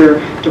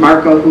Mr.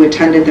 DeMarco, who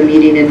attended the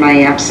meeting in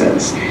my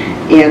absence.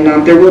 And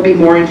there will be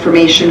more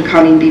information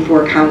coming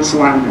before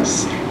council on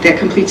this. That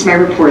completes my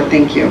report.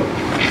 Thank you.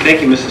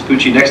 Thank you, Mrs.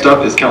 Pucci. Next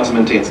up is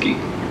Councilman Tansky.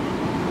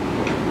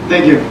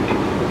 Thank you.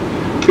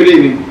 Good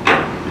evening.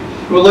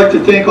 I would like to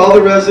thank all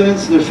the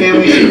residents and their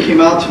families who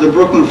came out to the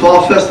Brooklyn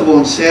Fall Festival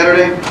on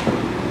Saturday.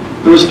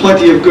 There was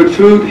plenty of good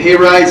food, hay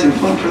rides, and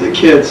fun for the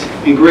kids,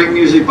 and great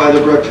music by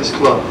the Breakfast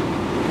Club.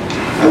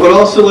 I would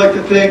also like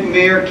to thank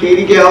Mayor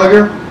Katie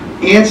Gallagher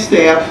and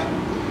staff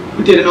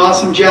who did an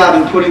awesome job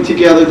in putting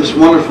together this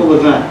wonderful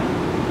event.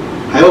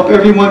 I hope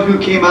everyone who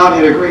came out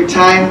had a great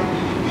time,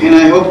 and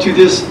I hope to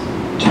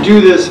do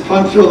this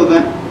fun-filled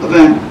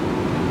event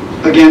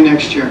again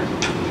next year.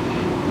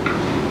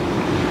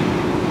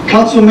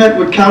 Council met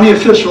with county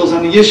officials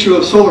on the issue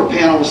of solar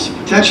panels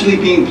potentially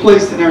being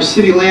placed in our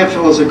city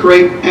landfill as a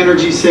great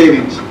energy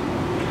savings.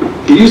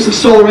 The use of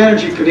solar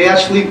energy could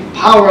actually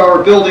power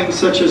our buildings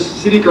such as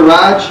city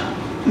garage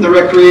and the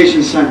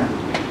recreation center.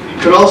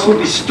 It could also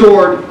be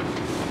stored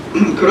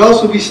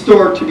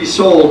to be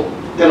sold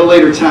at a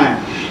later time.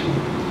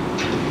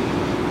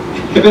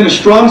 I've been a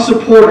strong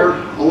supporter,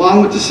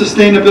 along with the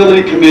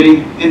Sustainability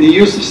Committee, in the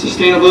use of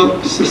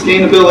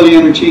sustainability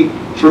energy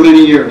for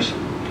many years.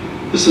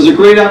 This is a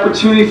great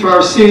opportunity for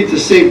our city to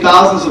save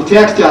thousands of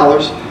tax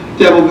dollars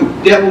that will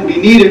be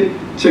needed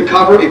to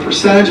cover a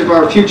percentage of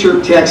our future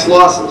tax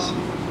losses.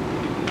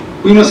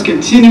 We must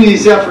continue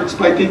these efforts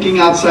by thinking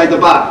outside the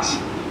box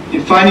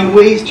and finding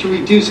ways to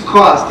reduce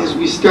cost as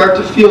we start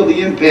to feel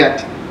the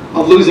impact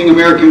of losing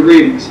American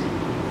greetings.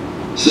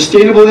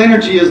 Sustainable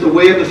energy is the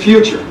way of the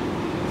future.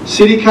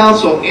 City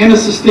Council and the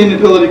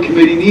Sustainability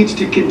Committee needs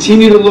to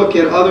continue to look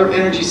at other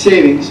energy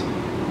savings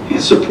and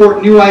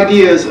support new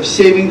ideas of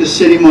saving the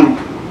city money.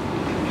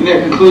 And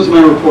that concludes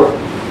my report.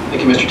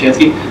 Thank you, Mr.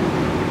 Tansky.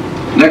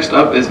 Next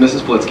up is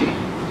Mrs. Politsky.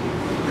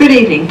 Good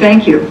evening,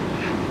 thank you.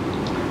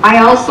 I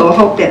also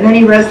hope that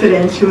many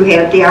residents who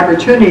had the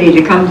opportunity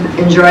to come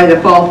enjoy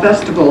the Fall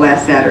Festival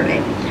last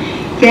Saturday.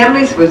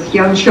 Families with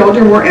young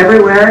children were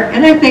everywhere,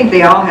 and I think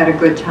they all had a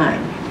good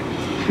time.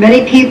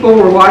 Many people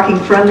were walking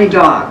friendly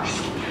dogs.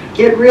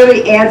 It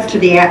really adds to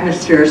the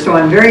atmosphere, so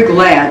I'm very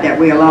glad that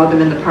we allowed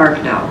them in the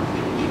park now.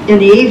 In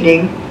the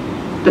evening,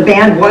 the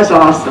band was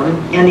awesome,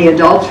 and the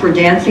adults were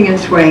dancing and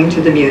swaying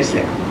to the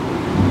music.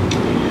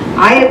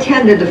 I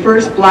attended the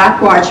first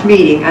Block Watch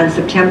meeting on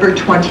September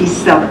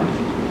 27th.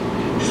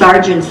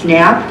 Sergeants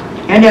Knapp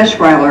and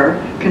Eschweiler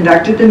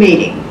conducted the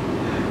meeting.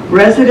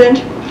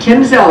 Resident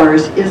Tim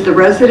Zellers is the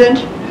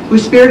resident who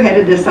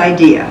spearheaded this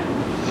idea.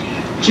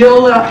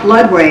 Jill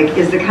Ludwig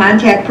is the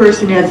contact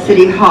person at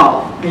City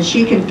Hall, and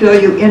she can fill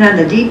you in on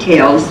the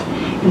details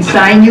and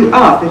sign you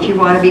up if you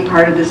want to be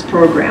part of this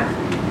program.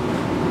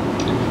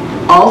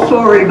 Also,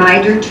 a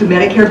reminder to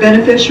Medicare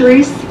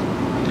beneficiaries,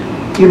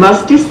 you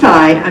must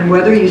decide on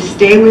whether you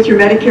stay with your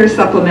Medicare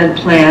supplement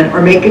plan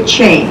or make a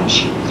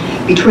change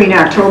between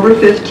October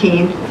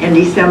 15th and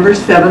December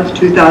 7th,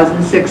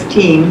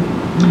 2016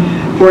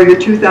 for your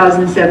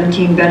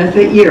 2017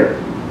 benefit year.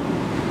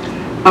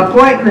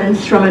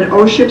 Appointments from an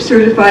OSHIP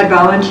certified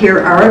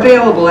volunteer are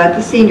available at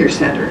the Senior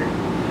Center.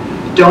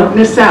 Don't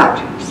miss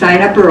out.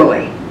 Sign up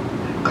early.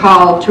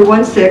 Call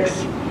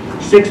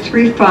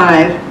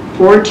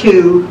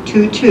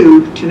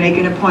 216-635-4222 to make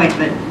an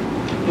appointment.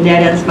 And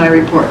that ends my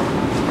report.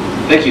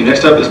 Thank you.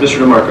 Next up is Mr.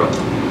 DeMarco.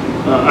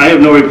 I have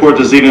no report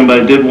this evening,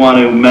 but I did want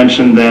to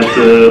mention that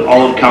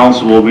all of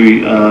council will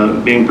be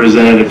being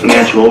presented a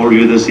financial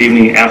overview this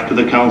evening after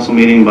the council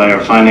meeting by our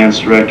finance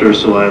director,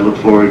 so I look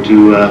forward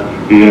to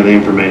reviewing the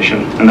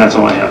information. And that's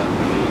all I have.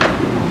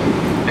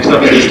 Next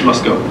up is Mr.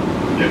 Musco.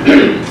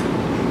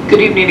 Good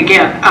evening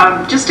again.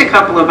 Just a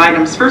couple of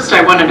items. First,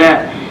 I wanted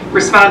to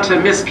respond to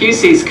Ms.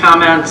 Pusey's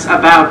comments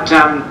about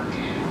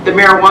the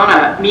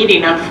marijuana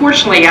meeting.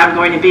 Unfortunately, I'm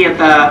going to be at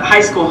the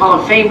High School Hall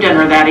of Fame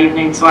dinner that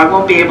evening, so I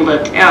won't be able to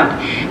attend.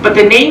 But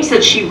the names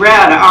that she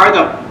read are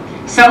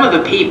some of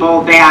the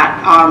people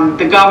that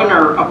the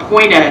governor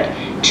appointed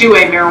to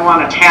a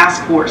marijuana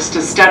task force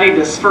to study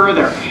this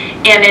further.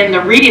 And in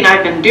the reading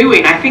I've been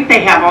doing, I think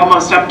they have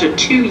almost up to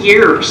 2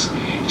 years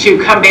to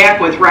come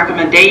back with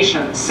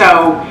recommendations.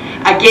 So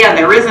again,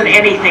 there isn't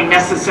anything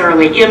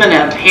necessarily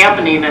imminent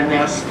happening in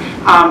this.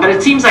 But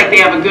it seems like they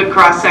have a good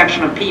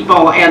cross-section of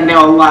people, and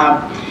they'll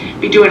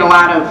be doing a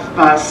lot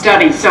of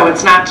studies, so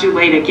it's not too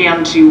late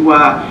again to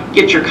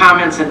get your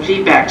comments and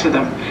feedback to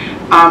them.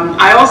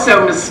 I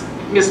also, Ms.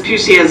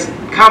 Pusey has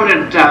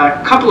commented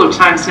a couple of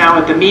times now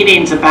at the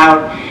meetings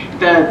about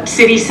the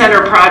city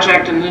center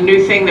project and the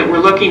new thing that we're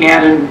looking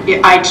at,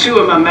 and I too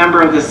am a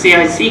member of the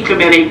CIC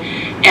committee,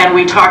 and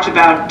we talked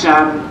about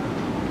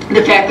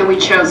the fact that we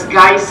chose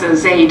Geis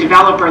as a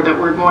developer that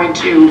we're going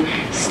to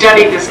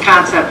study this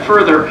concept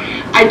further.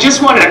 I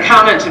just wanted to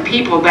comment to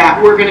people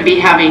that we're going to be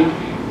having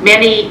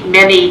many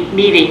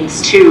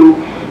meetings to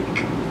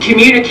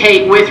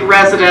communicate with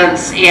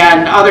residents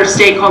and other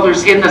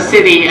stakeholders in the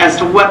city as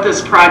to what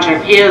this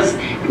project is,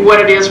 what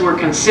it is we're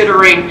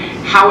considering,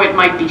 how it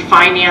might be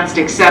financed,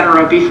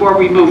 etc., before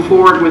we move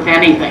forward with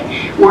anything.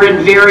 We're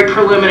in very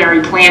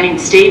preliminary planning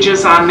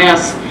stages on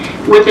this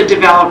with a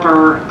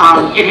developer.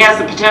 It has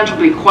the potential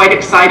to be quite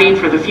exciting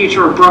for the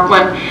future of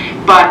Brooklyn,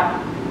 but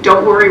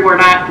don't worry, we're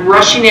not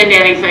rushing into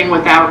anything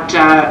without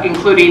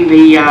including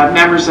the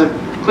members of,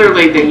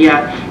 clearly the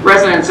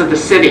residents of the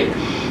city.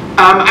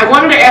 I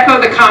wanted to echo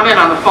the comment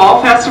on the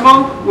Fall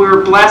Festival. We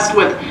were blessed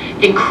with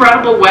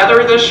incredible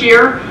weather this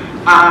year.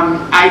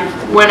 I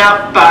went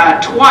up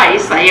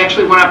twice. I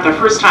actually went up the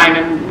first time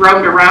and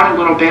roamed around a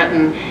little bit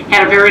and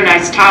had a very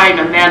nice time,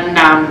 and then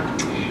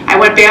I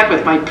went back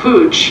with my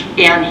pooch,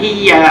 and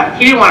he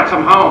didn't want to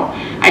come home.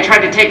 I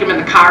tried to take him in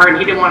the car, and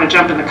he didn't want to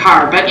jump in the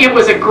car. But it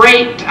was a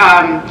great,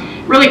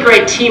 really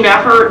great team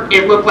effort.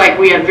 It looked like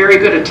we had very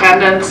good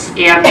attendance,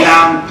 and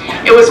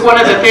it was one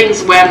of the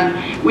things when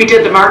we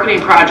did the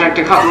marketing project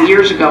a couple of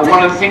years ago.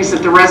 One of the things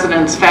that the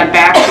residents fed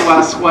back to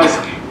us was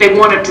they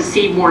wanted to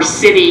see more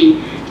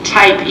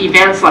city-type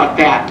events like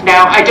that.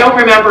 Now, I don't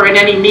remember in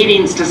any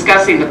meetings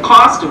discussing the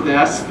cost of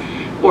this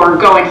or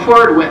going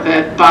forward with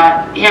it,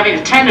 but having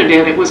attended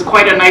it, it was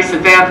quite a nice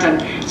event,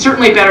 and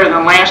certainly better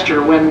than last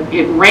year when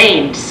it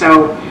rained,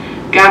 so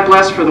God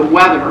bless for the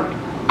weather.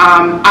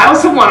 I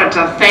also wanted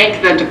to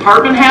thank the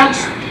department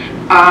heads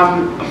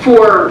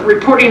for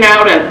reporting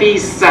out at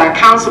these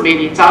council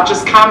meetings. I'll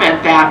just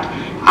comment that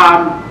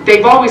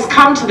they've always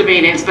come to the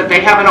meetings, but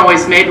they haven't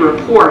always made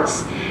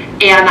reports,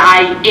 and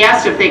I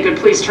asked if they could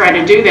please try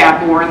to do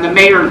that more, and the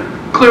mayor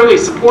clearly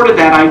supported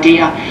that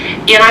idea.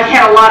 And I've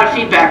had a lot of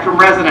feedback from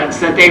residents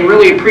that they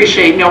really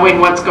appreciate knowing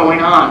what's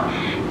going on.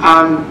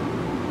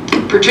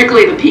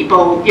 Particularly the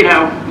people, you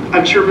know,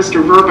 I'm sure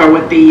Mr. Verba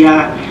with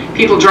the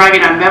people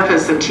driving on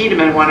Memphis and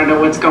Tiedemann want to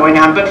know what's going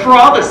on. But for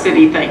all the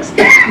city things,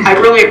 I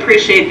really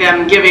appreciate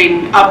them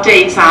giving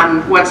updates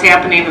on what's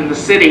happening in the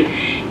city.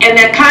 And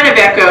that kind of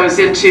echoes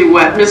into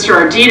what Mr.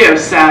 Ardito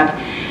said.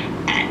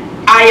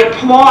 I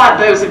applaud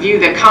those of you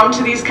that come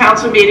to these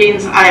council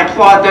meetings. I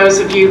applaud those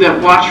of you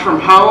that watch from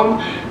home.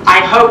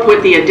 I hope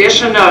with the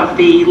addition of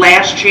the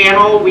last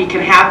channel, we can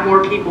have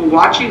more people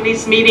watching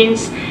these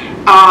meetings.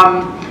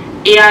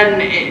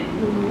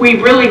 And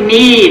we really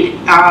need,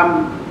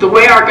 the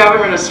way our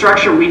government is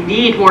structured, we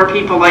need more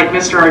people like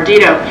Mr.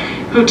 Ardito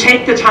who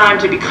take the time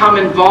to become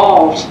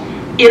involved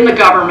in the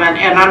government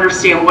and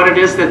understand what it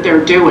is that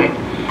they're doing.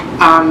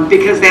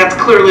 Because that's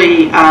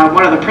clearly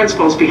one of the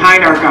principles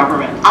behind our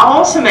government. I'll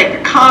also make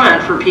a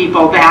comment for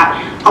people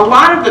that a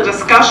lot of the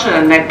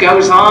discussion that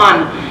goes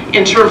on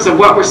in terms of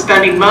what we're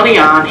spending money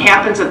on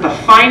happens at the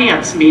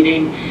finance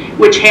meeting,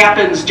 which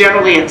happens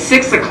generally at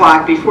 6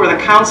 o'clock before the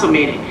council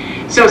meeting.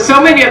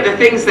 So many of the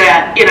things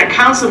that in a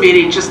council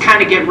meeting just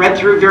kind of get read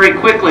through very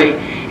quickly,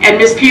 and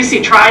Ms.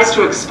 Pusey tries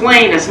to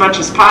explain as much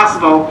as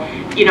possible,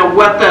 you know,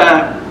 what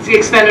the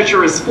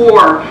expenditure is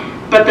for.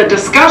 But the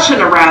discussion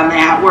around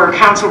that, where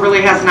council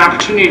really has an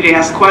opportunity to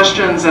ask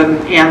questions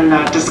and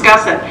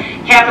discuss it,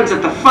 happens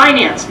at the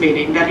finance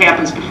meeting that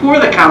happens before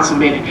the council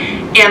meeting.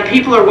 And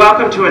people are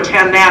welcome to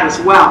attend that as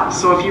well.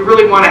 So if you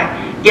really want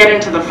to get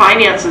into the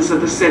finances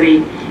of the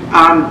city,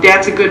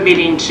 that's a good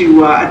meeting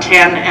to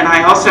attend. And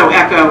I also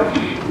echo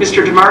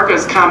Mr.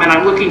 DeMarco's comment.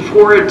 I'm looking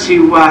forward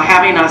to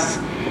having us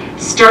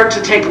start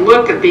to take a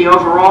look at the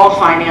overall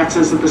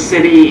finances of the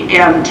city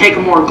and take a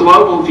more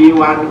global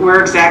view on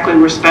where exactly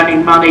we're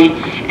spending money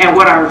and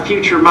what our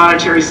future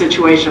monetary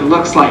situation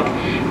looks like.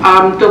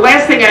 The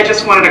last thing I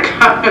just wanted to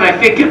comment, I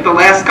think at the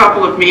last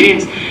couple of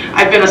meetings,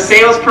 I've been a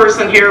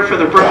salesperson here for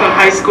the Brooklyn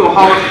High School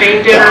Hall of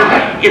Fame dinner.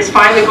 It's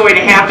finally going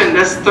to happen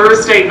this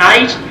Thursday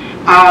night.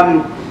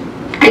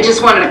 I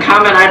just wanted to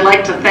comment, I'd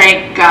like to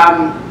thank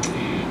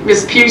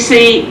Ms.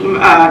 Pusey,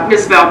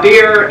 Ms.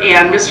 Valbier,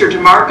 and Mr.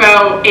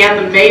 DeMarco,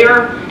 and the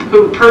mayor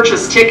who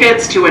purchased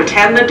tickets to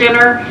attend the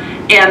dinner.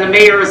 And the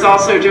mayor is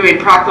also doing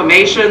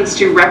proclamations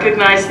to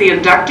recognize the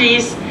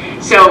inductees.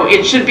 So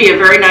it should be a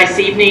very nice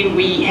evening.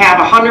 We have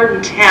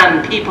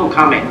 110 people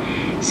coming.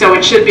 So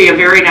it should be a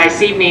very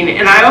nice evening.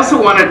 And I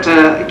also wanted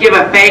to give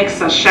a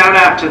thanks, a shout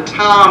out to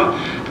Tom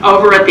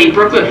over at the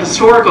Brooklyn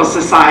Historical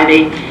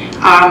Society.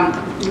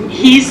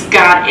 He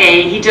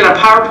did a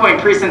PowerPoint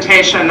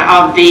presentation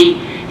of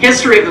the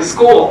history of the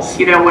schools,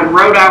 you know, when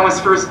Rodon was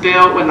first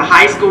built, when the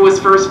high school was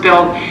first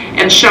built,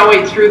 and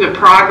showing through the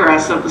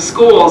progress of the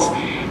schools.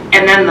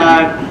 And then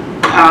the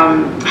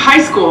high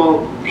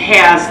school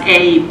has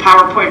a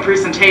PowerPoint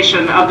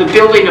presentation of the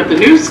building of the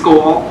new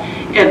school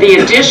and the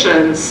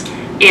additions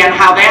and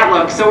how that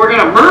looks. So we're going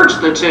to merge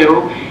the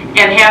two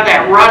and have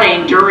that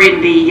running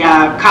during the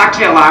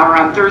cocktail hour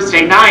on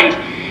Thursday night.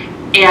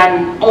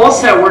 And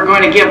also, we're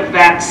going to give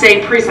that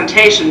same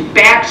presentation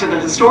back to the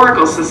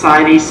Historical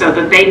Society so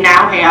that they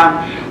now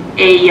have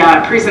a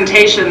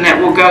presentation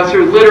that will go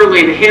through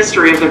literally the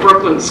history of the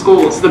Brooklyn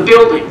schools, the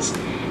buildings.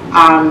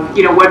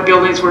 You know, what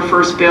buildings were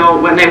first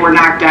built, when they were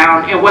knocked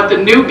down, and what the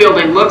new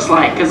building looks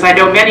like, because I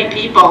know many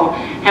people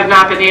have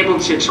not been able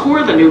to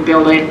tour the new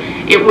building.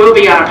 It will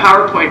be on a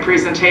PowerPoint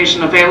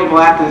presentation available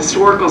at the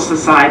Historical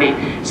Society.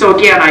 So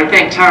again, I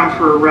thank Tom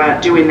for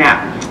doing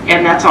that,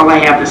 and that's all I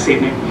have this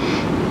evening.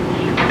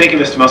 Thank you,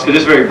 Mr. Muska.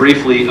 Just very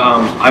briefly,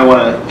 I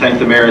want to thank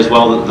the mayor as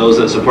well, those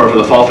that support for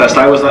the Fall Fest.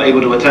 I was not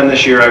able to attend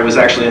this year. I was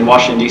actually in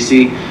Washington,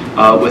 D.C.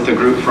 With a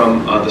group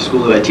from the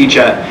school that I teach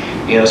at,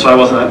 and so I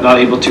was not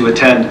able to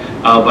attend,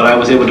 but I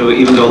was able to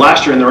even go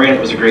last year in the rain. It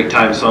was a great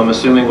time, so I'm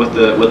assuming with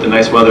the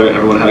nice weather,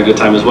 everyone had a good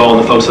time as well, and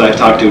the folks that I've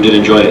talked to did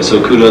enjoy it,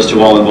 so kudos to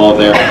all involved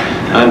there.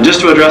 Just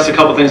to address a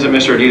couple things that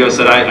Mr. Ardito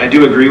said, I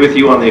do agree with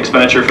you on the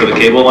expenditure for the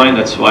cable line.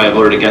 That's why I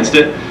voted against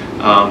it.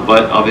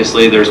 But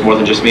obviously there's more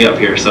than just me up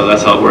here, so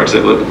that's how it works.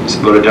 It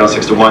voted down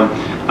 6-1.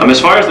 As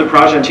far as the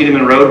project on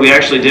Tiedemann Road, we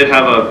actually did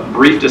have a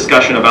brief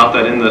discussion about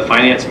that in the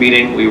finance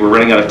meeting. We were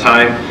running out of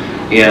time,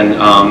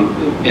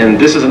 and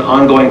this is an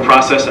ongoing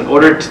process. In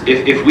order to,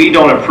 if we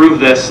don't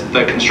approve this,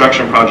 the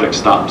construction project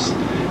stops.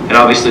 And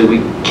obviously we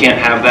can't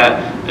have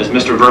that. As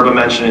Mr. Verba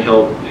mentioned, and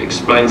he'll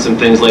explain some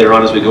things later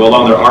on as we go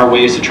along, there are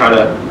ways to try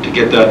to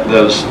get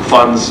those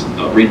funds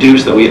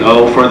reduced that we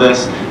owe for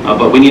this,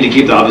 but we need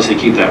to obviously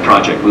keep that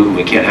project moving.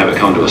 We can't have it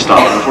come to a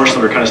stop.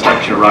 Unfortunately, we're kind of stuck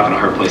between a rock and a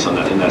hard place on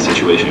that in that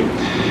situation.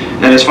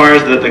 And as far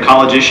as the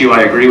college issue,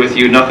 I agree with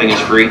you. Nothing is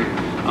free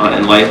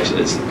in life.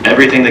 It's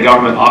everything the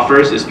government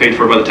offers is paid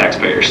for by the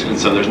taxpayers, and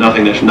so there's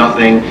nothing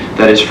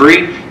that is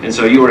free. And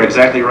so you were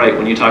exactly right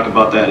when you talk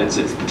about that. It's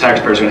the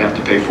taxpayers going to have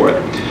to pay for it.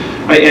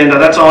 Right, and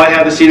that's all I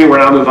have this evening. We'll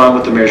now move on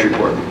with the mayor's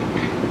report.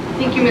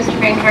 Thank you, Mr.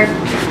 Van Kirk.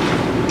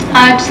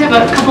 I just have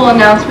a couple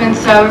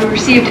announcements. We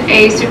received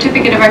a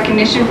certificate of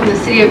recognition from the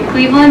City of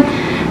Cleveland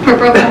for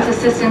Brooklyn's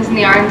assistance in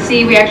the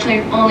RNC. We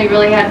actually only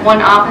really had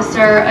one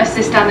officer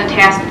assist on the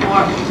task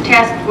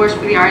force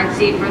for the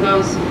RNC for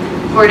those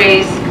 4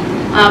 days,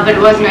 but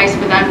it was nice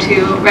for them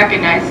to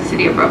recognize the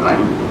City of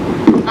Brooklyn.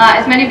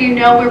 As many of you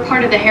know, we're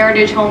part of the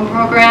Heritage Home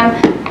Program.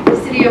 The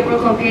City of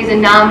Brooklyn pays a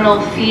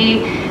nominal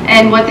fee,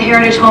 and what the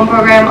Heritage Home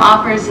Program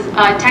offers is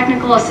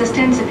technical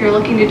assistance if you're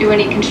looking to do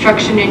any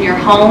construction in your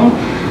home.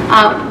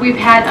 We've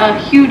had a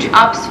huge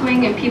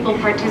upswing in people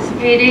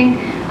participating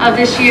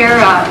this year,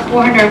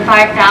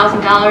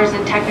 $405,000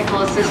 in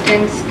technical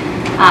assistance,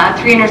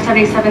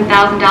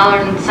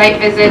 $377,000 in site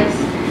visits,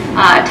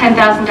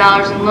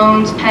 $10,000 in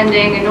loans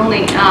pending, and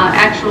only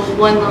actual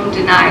one loan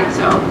denied.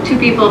 So 2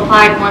 people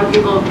applied, 1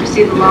 people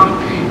received the loan.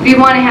 If you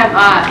want to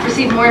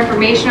receive more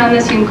information on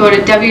this, you can go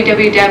to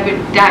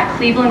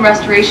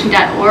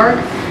www.clevelandrestoration.org,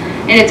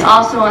 and it's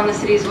also on the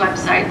city's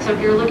website. So if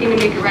you're looking to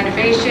make a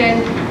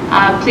renovation,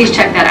 please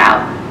check that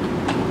out.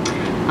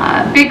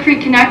 Big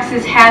Creek Connects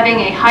is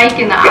having a hike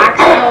in the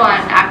Oxbow on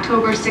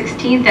October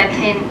 16th at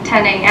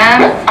 10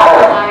 a.m.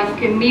 You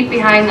can meet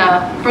behind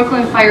the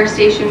Brooklyn Fire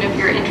Station if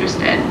you're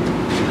interested.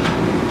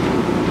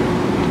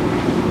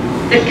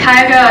 The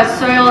Cuyahoga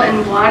Soil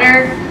and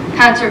Water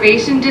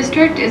Conservation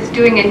District is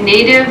doing a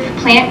native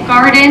plant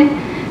garden,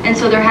 and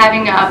so they're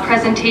having a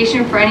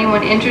presentation for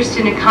anyone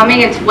interested in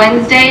coming. It's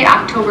Wednesday,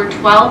 October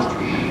 12th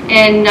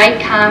in Knight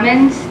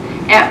Commons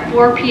at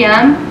 4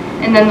 p.m.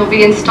 and then they'll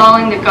be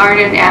installing the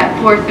garden at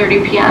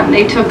 4:30 p.m.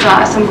 They took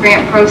some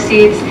grant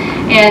proceeds,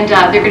 and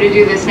they're going to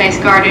do this nice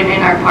garden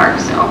in our park,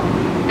 so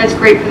that's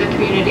great for the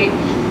community.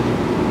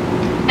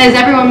 As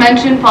everyone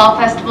mentioned, Fall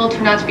Festival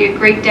turned out to be a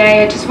great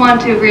day. I just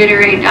wanted to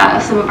reiterate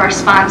some of our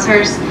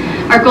sponsors.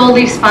 Our Gold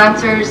Leaf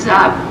sponsors,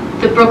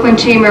 the Brooklyn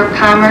Chamber of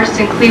Commerce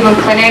and Cleveland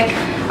Clinic.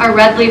 Our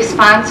Red Leaf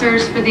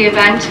sponsors for the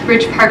event,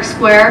 Bridge Park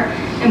Square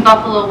and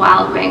Buffalo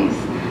Wild Wings.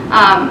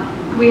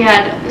 We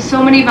had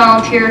so many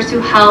volunteers who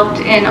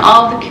helped, and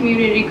all the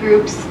community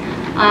groups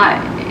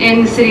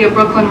in the city of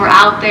Brooklyn were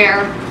out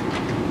there.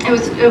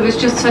 It was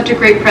just such a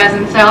great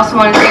presence. I also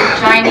want to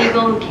thank Giant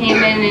Eagle, who came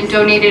in and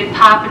donated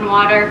pop and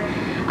water,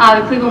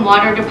 the Cleveland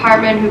Water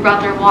Department, who brought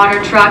their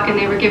water truck and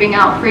they were giving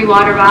out free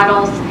water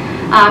bottles,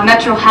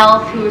 Metro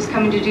Health, who was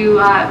coming to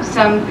do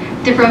some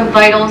different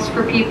vitals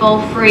for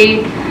people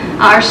free.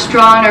 Our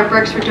straw and our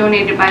bricks were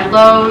donated by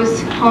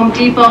Lowe's. Home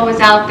Depot was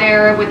out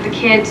there with the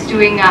kids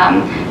doing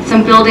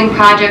some building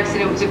projects,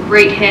 and it was a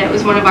great hit. It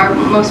was one of our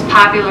most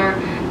popular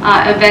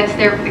events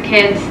there for the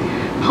kids.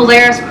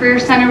 Polaris Career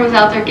Center was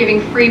out there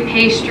giving free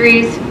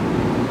pastries.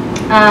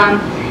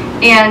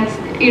 And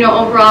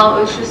overall,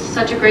 it was just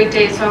such a great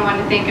day, so I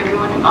want to thank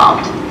everyone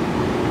involved.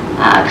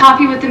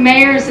 Coffee with the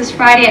Mayor is this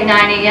Friday at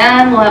 9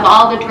 a.m. We'll have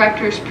all the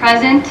directors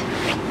present.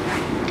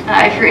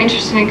 If you're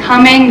interested in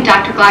coming,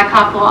 Dr.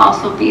 Gladkoff will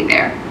also be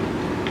there.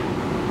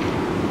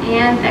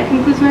 And that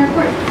concludes my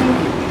report. Thank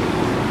you.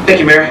 Thank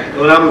you, Mayor.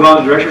 We'll now move on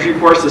to director's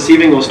reports. This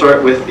evening we'll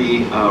start with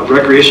the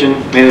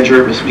Recreation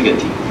Manager, Ms.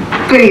 McGinty.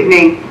 Good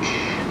evening.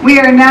 We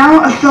are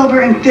now a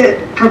Silver and Fit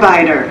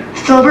provider.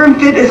 Silver and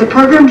Fit is a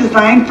program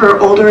designed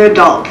for older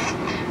adults.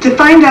 To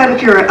find out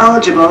if you're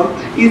eligible,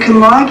 you can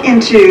log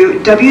into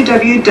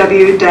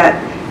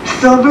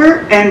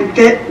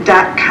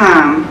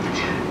www.silverandfit.com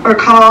or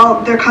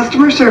call their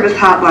customer service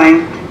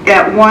hotline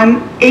at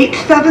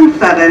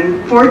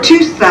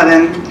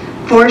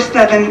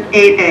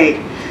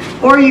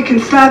 1-877-427-4788. Or you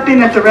can stop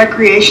in at the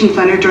Recreation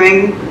Center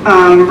during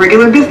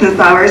regular business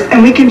hours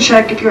and we can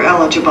check if you're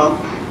eligible.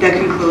 That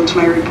concludes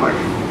my report.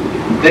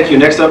 Thank you.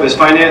 Next up is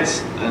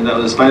Finance, and that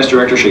was Finance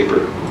Director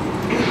Schaefer.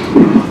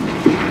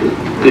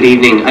 Good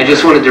evening. I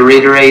just wanted to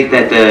reiterate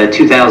that the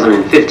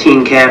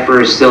 2015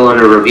 CAFR is still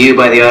under review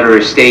by the Auditor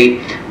of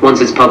State.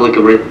 Once it's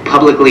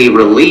publicly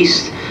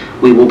released,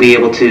 we will be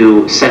able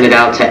to send it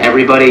out to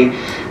everybody.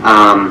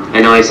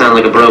 I know I sound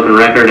like a broken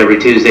record. Every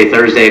Tuesday,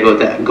 Thursday,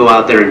 I go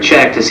out there and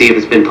check to see if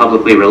it's been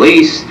publicly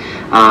released.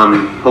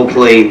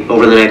 Hopefully,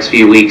 over the next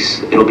few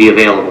weeks, it'll be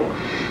available.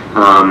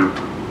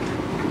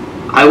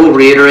 I will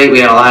reiterate, we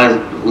had a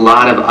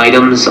lot of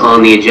items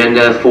on the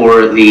agenda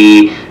for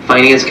the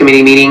Finance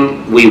Committee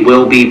meeting. We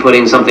will be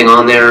putting something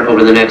on there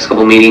over the next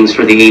couple meetings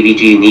for the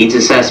AVG needs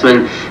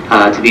assessment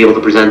to be able to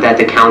present that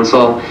to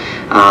council.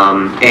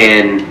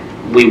 And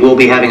we will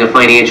be having a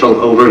financial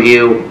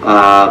overview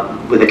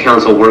with a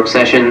council work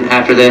session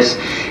after this.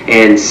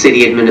 And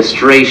city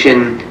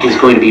administration is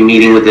going to be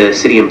meeting with the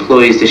city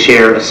employees to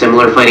share a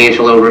similar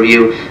financial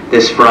overview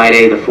this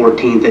Friday, the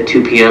 14th at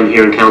 2 p.m.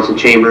 here in council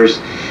chambers.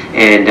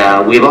 And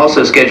we've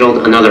also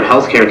scheduled another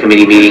healthcare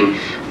committee meeting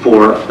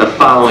for the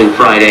following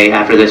Friday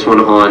after this one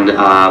on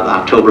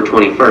October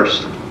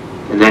 21st.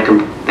 And that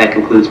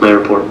concludes my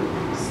report.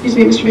 Excuse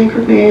me, Mr. Van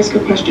Kirk, may I ask a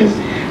question?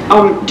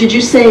 Did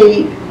you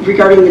say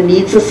regarding the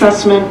needs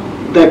assessment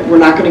that we're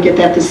not going to get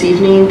that this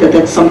evening, that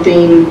that's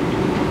something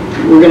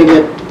we're going to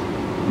get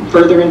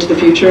further into the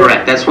future?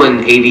 Correct. That's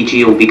when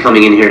AVG will be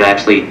coming in here to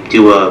actually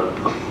do a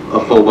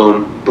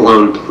full-blown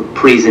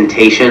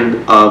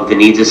presentation of the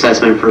needs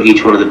assessment for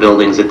each one of the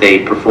buildings that they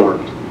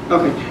performed.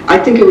 Okay. I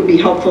think it would be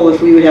helpful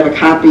if we would have a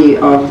copy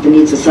of the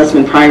needs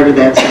assessment prior to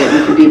that so that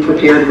we could be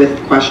prepared with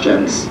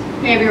questions.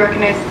 May I be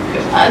recognized?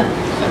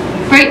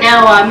 Right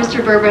now,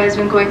 Mr. Verba has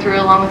been going through,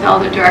 along with all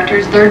the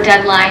directors, their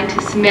deadline to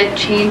submit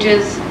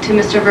changes to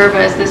Mr.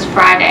 Verba is this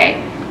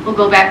Friday. We'll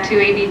go back to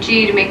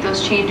AVG to make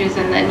those changes,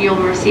 and then you'll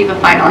receive a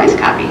finalized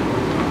copy.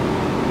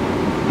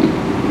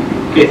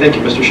 Okay, thank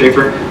you, Mr.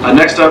 Schaefer.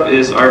 Next up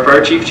is our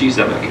Fire Chief, Chief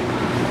Zemek.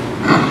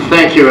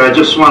 Thank you. I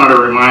just wanted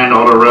to remind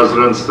all the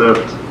residents that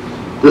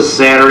this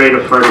Saturday,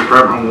 the fire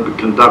department will be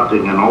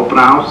conducting an open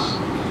house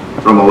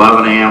from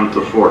 11 a.m.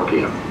 to 4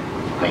 p.m.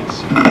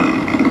 Thanks.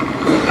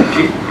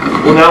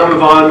 We'll now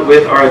move on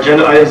with our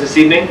agenda items this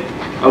evening.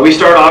 We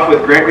start off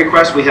with grant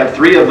requests. We have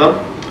 3 of them.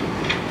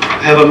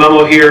 I have a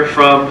memo here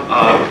from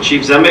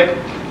Chief Zemek.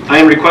 I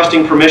am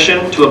requesting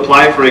permission to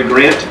apply for a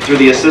grant through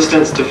the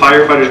Assistance to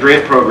Firefighters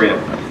Grant Program.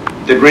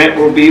 The grant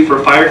will be for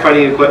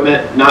firefighting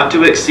equipment not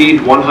to exceed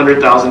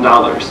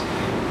 $100,000.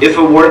 If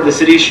awarded, the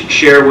city's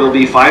share will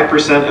be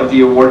 5% of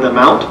the awarded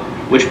amount,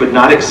 which would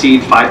not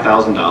exceed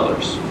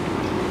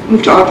 $5,000.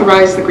 Move to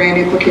authorize the grant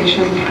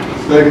application.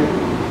 Second.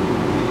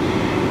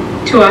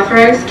 To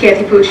authorize,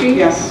 Kathy Pucci.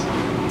 Yes.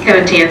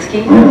 Kevin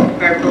Tansky.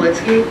 Barb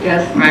Politzky.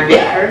 Yes. Ron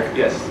Van Kirk.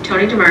 Yes.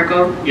 Tony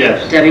DeMarco.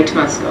 Yes. Debbie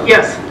Tomusko.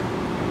 Yes.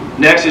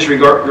 Next is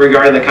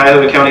regarding the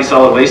Cuyahoga County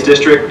Solid Waste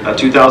District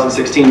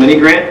 2016 mini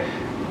grant.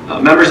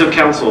 Members of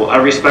council, I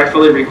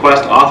respectfully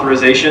request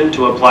authorization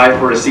to apply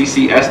for a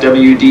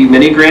CCSWD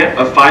mini grant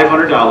of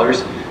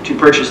 $500 to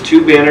purchase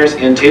 2 banners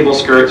and table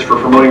skirts for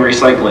promoting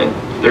recycling.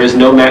 There is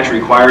no match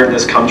required.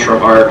 This comes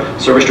from our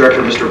Service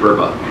Director, Mr.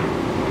 Verba.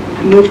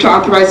 Move to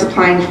authorize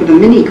applying for the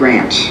mini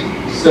grant.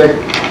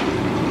 Second.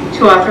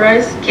 To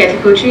authorize, Kathy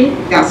Pucci.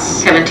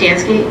 Yes. Kevin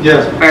Tansky.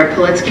 Yes. Barb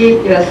Politzky.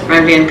 Yes.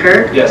 Ron Van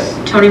Kirk. Yes.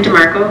 Tony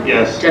DeMarco.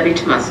 Yes. Debbie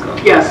Tomusko.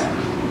 Yes.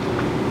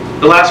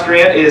 The last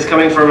grant is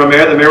coming from a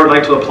mayor. The mayor would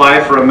like to apply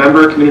for a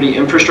member community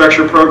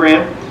infrastructure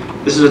program.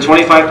 This is a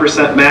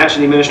 25% match,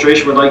 and the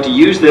administration would like to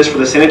use this for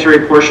the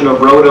sanitary portion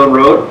of Rowan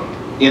Road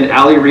in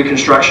alley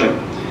reconstruction.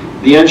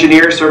 The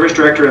engineer, service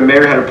director, and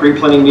mayor had a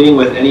pre-planning meeting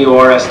with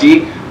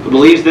NEORSD, who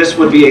believes this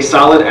would be a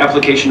solid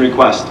application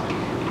request.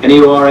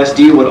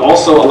 NEORSD would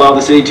also allow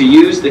the city to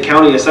use the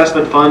county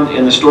assessment fund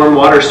and the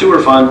stormwater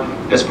sewer fund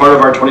as part of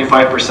our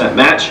 25%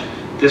 match.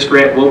 This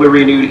grant will be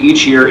renewed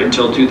each year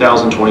until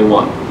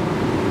 2021.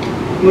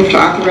 Move to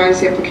authorize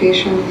the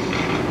application.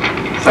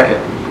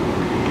 Second.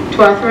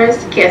 To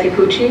authorize, Kathy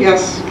Pucci.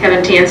 Yes.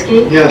 Kevin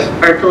Tansky. Yes.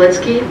 Barb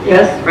Politzky.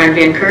 Yes. Ron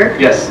Van Kirk.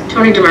 Yes.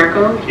 Tony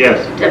DeMarco.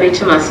 Yes. Debbie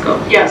Tomusko.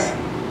 Yes.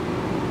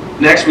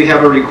 Next, we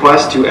have a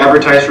request to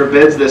advertise for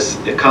bids.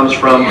 It comes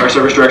from our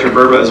Service Director,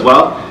 Verba, as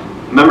well.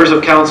 Members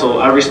of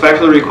council, I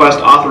respectfully request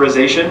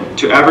authorization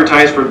to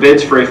advertise for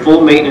bids for a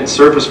full maintenance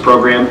service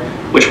program,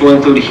 which will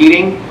include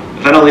heating,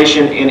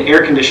 ventilation, and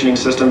air conditioning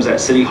systems at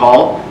City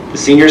Hall, the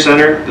Senior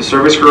Center, the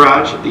Service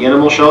Garage, the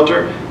Animal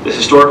Shelter, the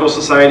Historical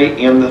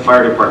Society, and the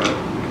Fire Department.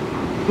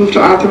 Move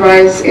to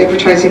authorize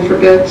advertising for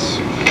bids.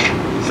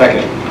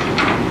 Second.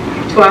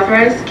 To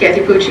authorize,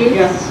 Kathy Pucci.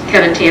 Yes.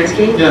 Kevin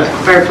Tansky. Yes.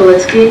 Barb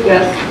Politzky.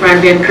 Yes.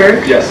 Ron Van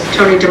Kirk. Yes.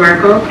 Tony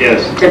DeMarco.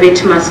 Yes. Debbie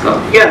Tomusko.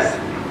 Yes.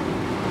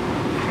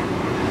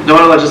 No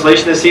other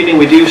legislation this evening.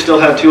 We do still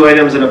have two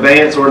items in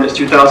abeyance, ordinance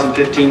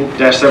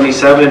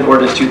 2015-77 and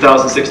ordinance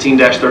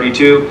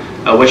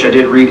 2016-32, which I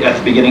did read at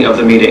the beginning of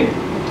the meeting.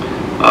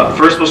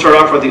 First, we'll start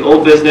off with the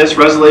old business.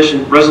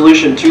 Resolution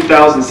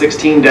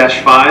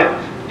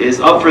 2016-5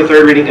 is up for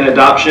third reading and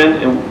adoption,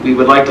 and we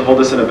would like to hold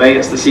this in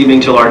abeyance this evening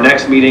till our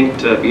next meeting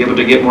to be able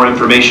to get more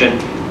information,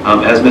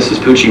 as Mrs.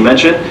 Pucci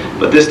mentioned.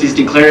 But this is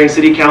declaring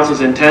City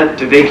Council's intent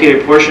to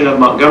vacate a portion of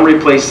Montgomery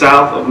Place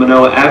south of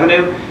Manoa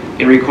Avenue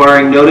and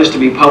requiring notice to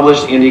be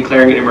published and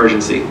declaring an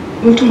emergency.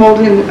 Move to hold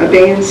in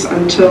abeyance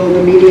until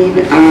the meeting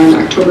on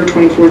October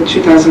 24th,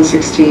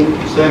 2016.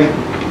 Second.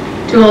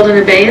 To hold in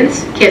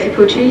abeyance, Kathy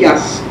Pucci?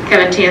 Yes.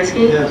 Kevin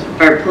Tansky? Yes.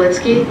 Barb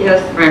Politzky?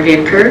 Yes. Ron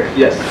Van Kirk?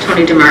 Yes.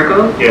 Tony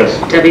DeMarco? Yes.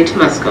 Debbie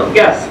Tomusko?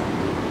 Yes.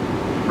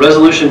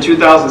 Resolution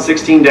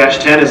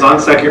 2016-10 is on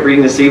second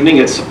reading this evening.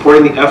 It's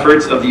supporting the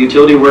efforts of the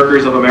Utility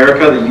Workers of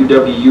America, the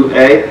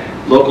UWA,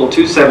 Local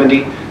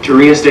 270, to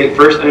reinstate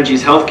First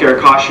Energy's healthcare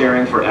cost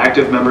sharing for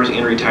active members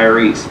and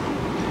retirees.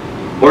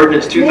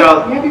 Ordinance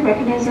 2000. May I be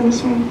recognized on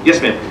this one?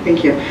 Yes, ma'am.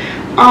 Thank you.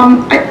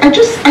 I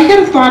had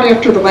a thought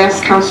after the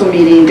last council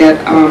meeting that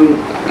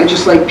I'd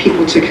just like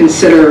people to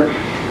consider.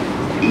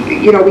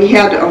 You know, we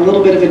had a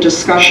little bit of a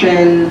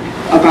discussion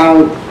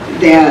about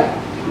that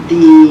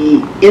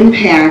the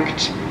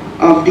impact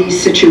of these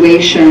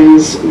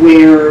situations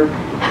where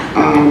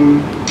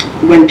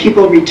when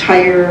people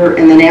retire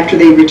and then after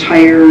they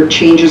retire,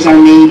 changes are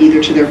made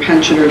either to their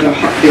pension or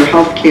their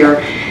health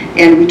care.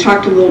 And we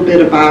talked a little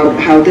bit about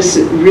how this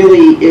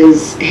really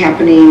is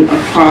happening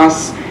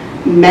across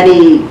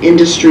many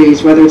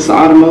industries, whether it's the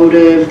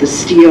automotive, the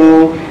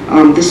steel.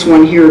 This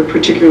one here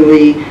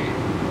particularly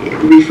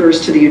refers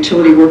to the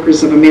Utility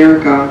Workers of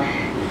America.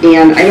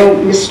 And I know,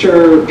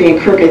 Mr. Van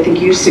Kirk, I think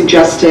you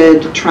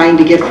suggested trying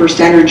to get First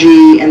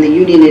Energy and the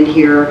union in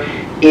here.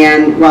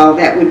 And while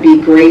that would be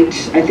great,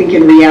 I think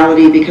in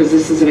reality, because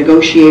this is a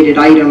negotiated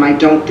item, I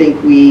don't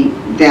think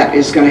that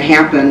is going to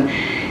happen.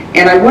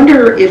 And I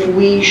wonder if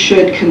we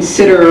should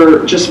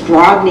consider just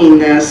broadening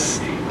this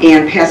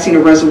and passing a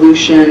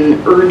resolution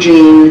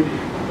urging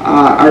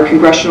our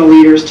congressional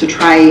leaders to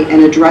try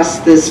and address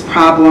this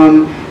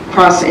problem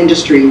across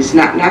industries,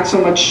 not so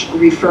much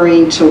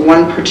referring to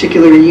one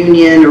particular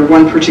union or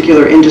one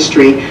particular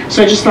industry.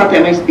 So I just thought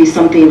that might be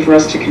something for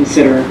us to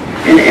consider.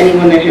 And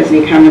anyone that has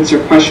any comments or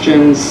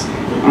questions,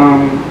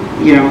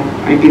 you know,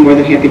 I'd be more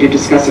than happy to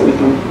discuss it with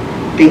them.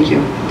 Thank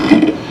you.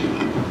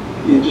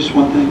 Yeah, just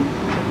one thing.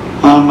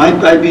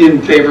 I'd be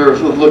in favor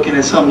of looking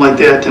at something like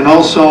that. And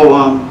also,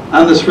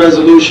 on this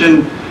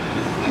resolution,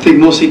 I think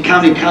mostly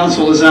County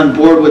Council is on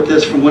board with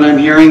this from what I'm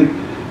hearing.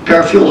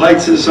 Garfield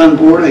Heights is on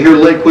board. I hear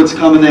Lakewood's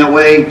coming that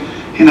way,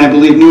 and I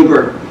believe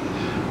Newburgh.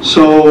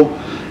 So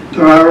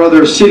there are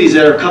other cities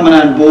that are coming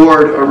on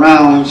board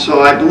around.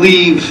 So I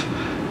believe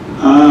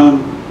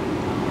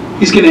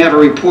he's going to have a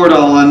report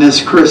all on this,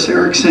 Chris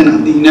Erickson,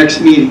 on the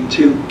next meeting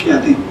too,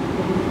 Kathy.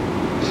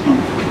 So,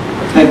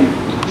 thank you.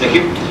 Thank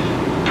you.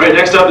 All right,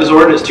 next up is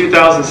ordinance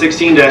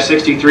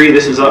 2016-63.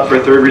 This is up for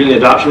third reading and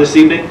adoption this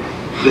evening.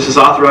 This is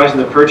authorizing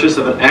the purchase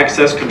of an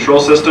access control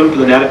system for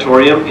the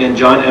natatorium in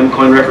John M.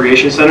 Coyne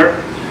Recreation Center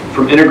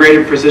from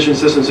Integrated Precision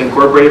Systems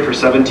Incorporated for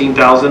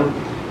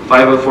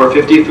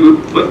 $17,504.54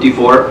 through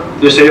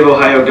the State of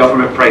Ohio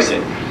government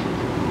pricing.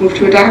 Move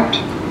to adopt?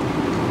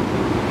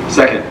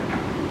 Second.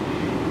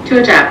 To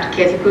adopt,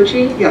 Kathy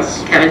Pucci?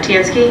 Yes. Kevin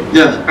Tansky?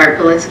 Yes. Barb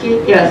Politzky?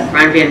 Yes.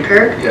 Ron Van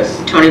Kirk? Yes.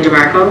 Tony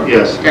DeMarco?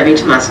 Yes. Debbie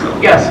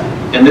Tomusko? Yes.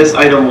 And this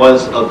item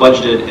was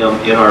budgeted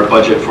in our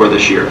budget for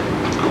this year.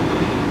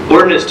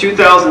 Ordinance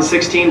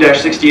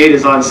 2016-68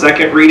 is on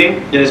second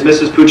reading, and as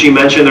Mrs. Pucci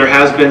mentioned, there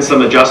has been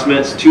some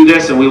adjustments to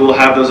this, and we will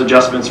have those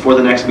adjustments for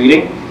the next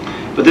meeting.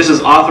 But this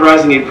is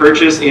authorizing a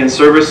purchase and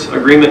service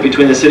agreement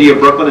between the City of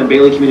Brooklyn and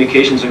Bailey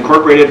Communications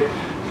Incorporated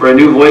for a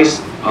new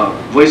voice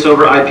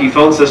over IP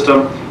phone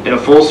system and a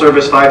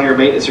full-service 5-year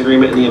maintenance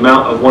agreement in the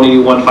amount of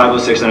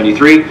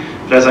 $181,506.93.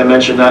 But as I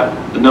mentioned,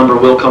 the number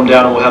will come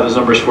down, and we'll have those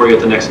numbers for you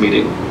at the next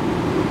meeting.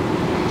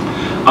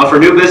 For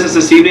new business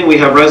this evening, we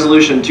have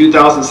Resolution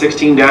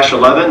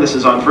 2016-11. This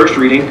is on first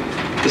reading.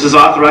 This is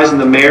authorizing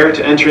the mayor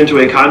to enter into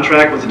a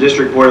contract with the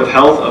District Board of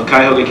Health of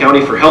Cuyahoga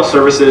County for health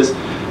services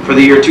for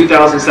the year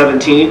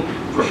 2017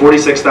 for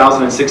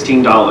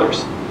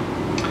 $46,016.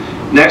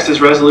 Next is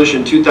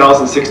Resolution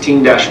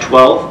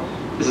 2016-12.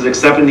 This is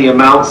accepting the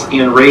amounts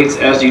and rates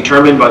as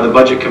determined by the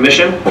Budget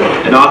Commission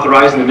and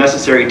authorizing the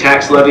necessary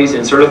tax levies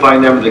and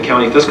certifying them to the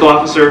county fiscal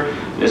officer.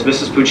 As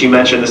Mrs. Pucci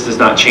mentioned, this does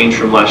not change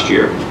from last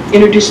year.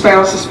 Introduced by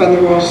all, suspend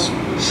the rules.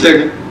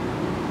 Second.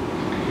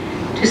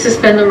 To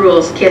suspend the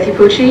rules, Kathy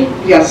Pucci?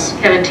 Yes.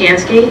 Kevin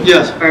Tansky?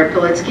 Yes. Barb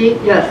Politzky?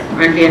 Yes.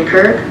 Ron Van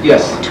Kirk?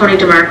 Yes. Tony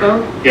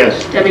DeMarco?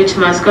 Yes. Debbie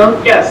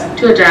Tomusko? Yes.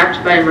 To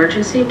adopt by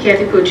emergency,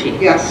 Kathy Pucci?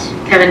 Yes.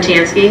 Kevin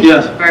Tansky?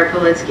 Yes. Barb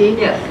Politzky?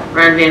 Yes.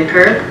 Ron Van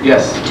Kirk?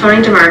 Yes. Tony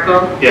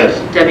DeMarco? Yes.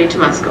 Debbie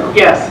Tomusko?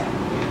 Yes.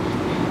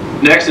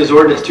 Next is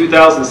Ordinance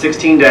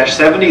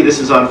 2016-70. This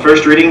is on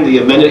first reading, the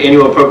amended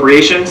annual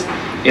appropriations,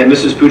 and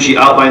Mrs. Pucci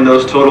outlined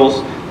those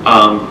totals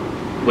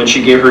when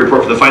she gave her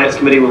report for the Finance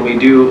Committee. When we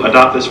do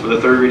adopt this for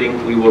the third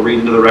reading, we will read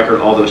into the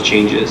record all those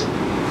changes.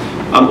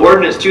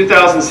 Ordinance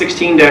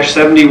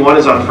 2016-71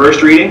 is on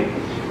first reading.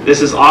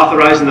 This is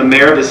authorizing the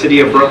mayor of the city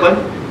of Brooklyn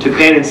to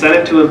pay an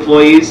incentive to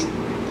employees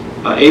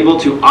able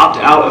to opt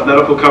out of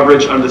medical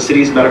coverage under the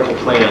city's medical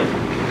plan.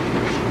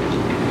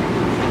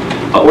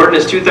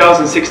 Ordinance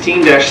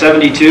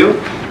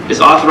 2016-72 is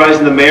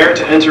authorizing the mayor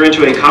to enter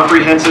into a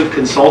comprehensive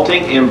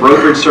consulting and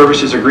brokerage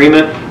services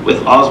agreement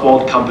with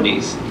Oswald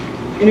Companies.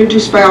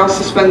 Introduced by all,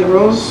 suspend the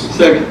rules?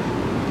 Second.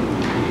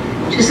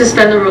 To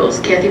suspend the rules,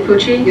 Kathy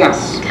Pucci?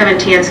 Yes. Kevin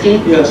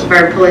Tansky? Yes.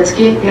 Barb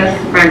Politzky? Yes.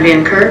 Ron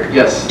Van Kirk?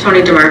 Yes.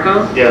 Tony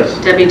DeMarco? Yes.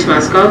 Debbie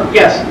Tomusko?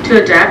 Yes.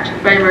 To adopt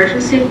by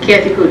emergency,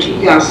 Kathy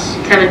Pucci? Yes.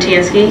 Kevin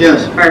Tansky?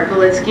 Yes. Barb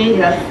Politzky?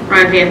 Yes.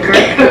 Ron Van Kirk?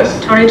 Yes.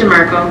 Tony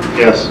DeMarco?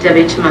 Yes.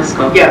 Debbie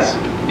Tomusko? Yes.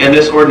 And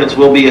this ordinance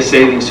will be a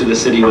savings to the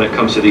city when it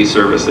comes to these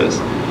services.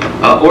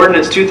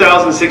 Ordinance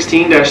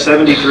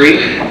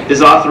 2016-73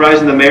 is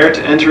authorizing the mayor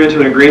to enter into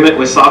an agreement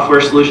with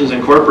Software Solutions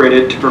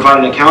Incorporated to provide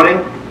an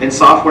accounting and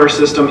software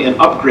system and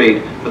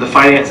upgrade for the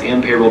finance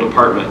and payroll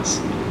departments.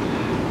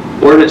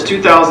 Ordinance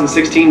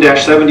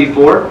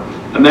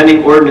 2016-74,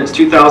 amending Ordinance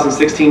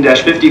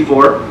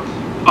 2016-54,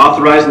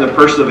 authorizing the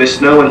purchase of a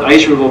snow and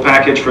ice removal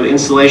package for the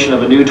installation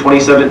of a new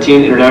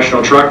 2017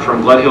 International truck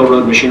from Glen Hill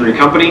Road Machinery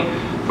Company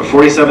for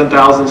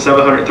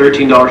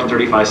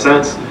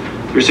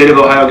 $47,713.35 through State of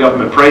Ohio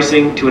government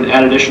pricing to an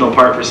add additional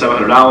part for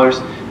 $700.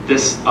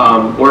 This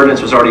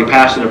ordinance was already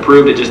passed and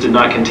approved. It just did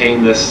not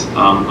contain this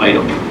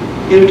item.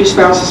 Introduced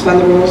by all, suspend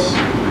the rules?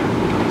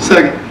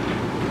 Second.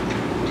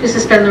 To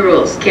suspend the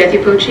rules, Kathy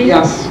Pucci?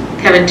 Yes.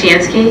 Kevin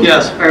Tansky?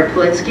 Yes. Barb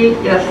Politzky?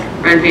 Yes.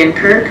 Ron Van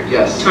Kirk?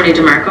 Yes. Tony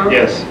DeMarco?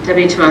 Yes.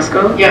 Debbie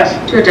Tomusko? Yes.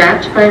 To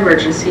adopt by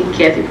emergency,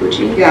 Kathy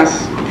Pucci?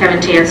 Yes. Kevin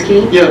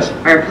Tansky? Yes.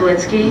 Barb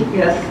Politzky?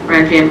 Yes.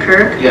 Ron Van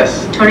Kirk?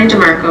 Yes. Tony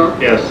DeMarco?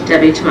 Yes.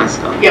 Debbie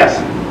Tomusko? Yes.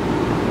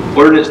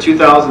 Ordinance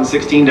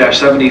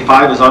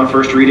 2016-75 is on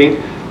first reading,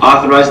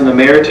 authorizing the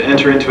mayor to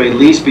enter into a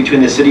lease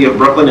between the City of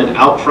Brooklyn and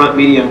Outfront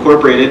Media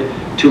Incorporated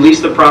to lease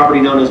the property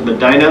known as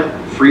Medina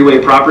Freeway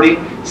Property,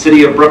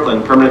 City of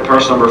Brooklyn, permanent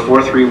parcel number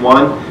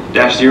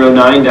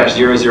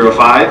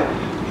 431-09-005,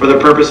 for the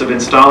purpose of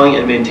installing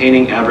and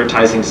maintaining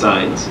advertising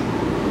signs.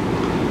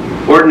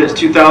 Ordinance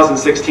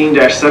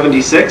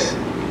 2016-76,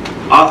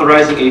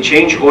 authorizing a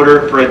change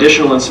order for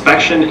additional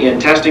inspection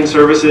and testing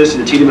services to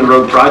the Tiedemann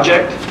Road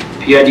project,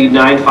 PID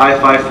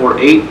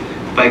 95548,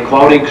 by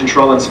Quality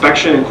Control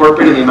Inspection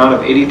Incorporated, in the amount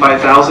of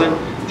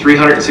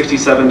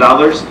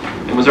 $85,367,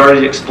 and was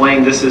already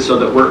explained. This is so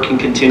that work can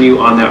continue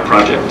on that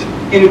project.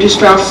 Introduced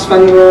by all,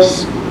 suspend the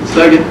rules?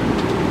 Second.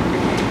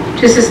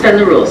 To suspend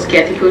the rules,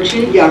 Kathy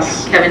Pucci?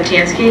 Yes. Kevin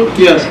Tansky?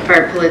 Yes.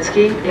 Barb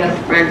Politzky? Yes.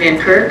 Ron Van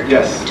Kirk?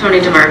 Yes. Tony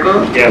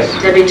DeMarco? Yes.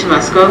 Debbie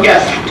Tomusko?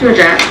 Yes. To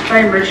adopt by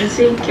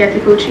emergency, Kathy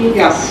Pucci?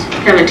 Yes.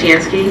 Kevin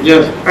Tansky?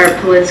 Yes. Barb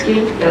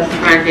Politzky? Yes.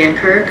 Ron Van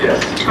Kirk? Yes.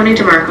 Tony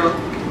DeMarco?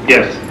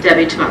 Yes.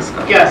 Debbie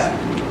Tomusko? Yes.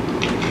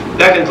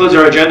 That concludes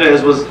our agenda.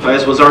 As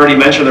was already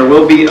mentioned, there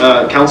will be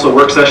a council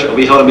work session that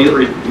will be held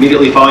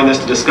immediately following this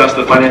to discuss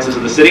the finances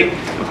of the city.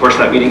 Of course,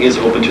 that meeting is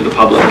open to the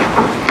public.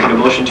 Need a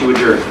motion to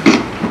adjourn.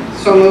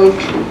 So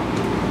moved?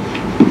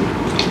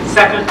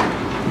 Second.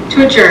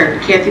 To adjourn,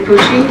 Kathy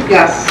Pucci?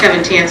 Yes.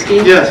 Kevin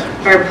Tansky? Yes.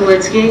 Barb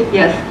Politzky?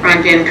 Yes.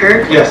 Ron Van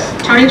Kirk? Yes.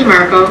 Tony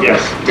DeMarco?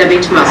 Yes. Debbie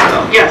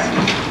Tomusko? Yes.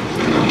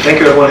 Thank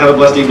you, everyone. Have a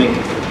blessed evening.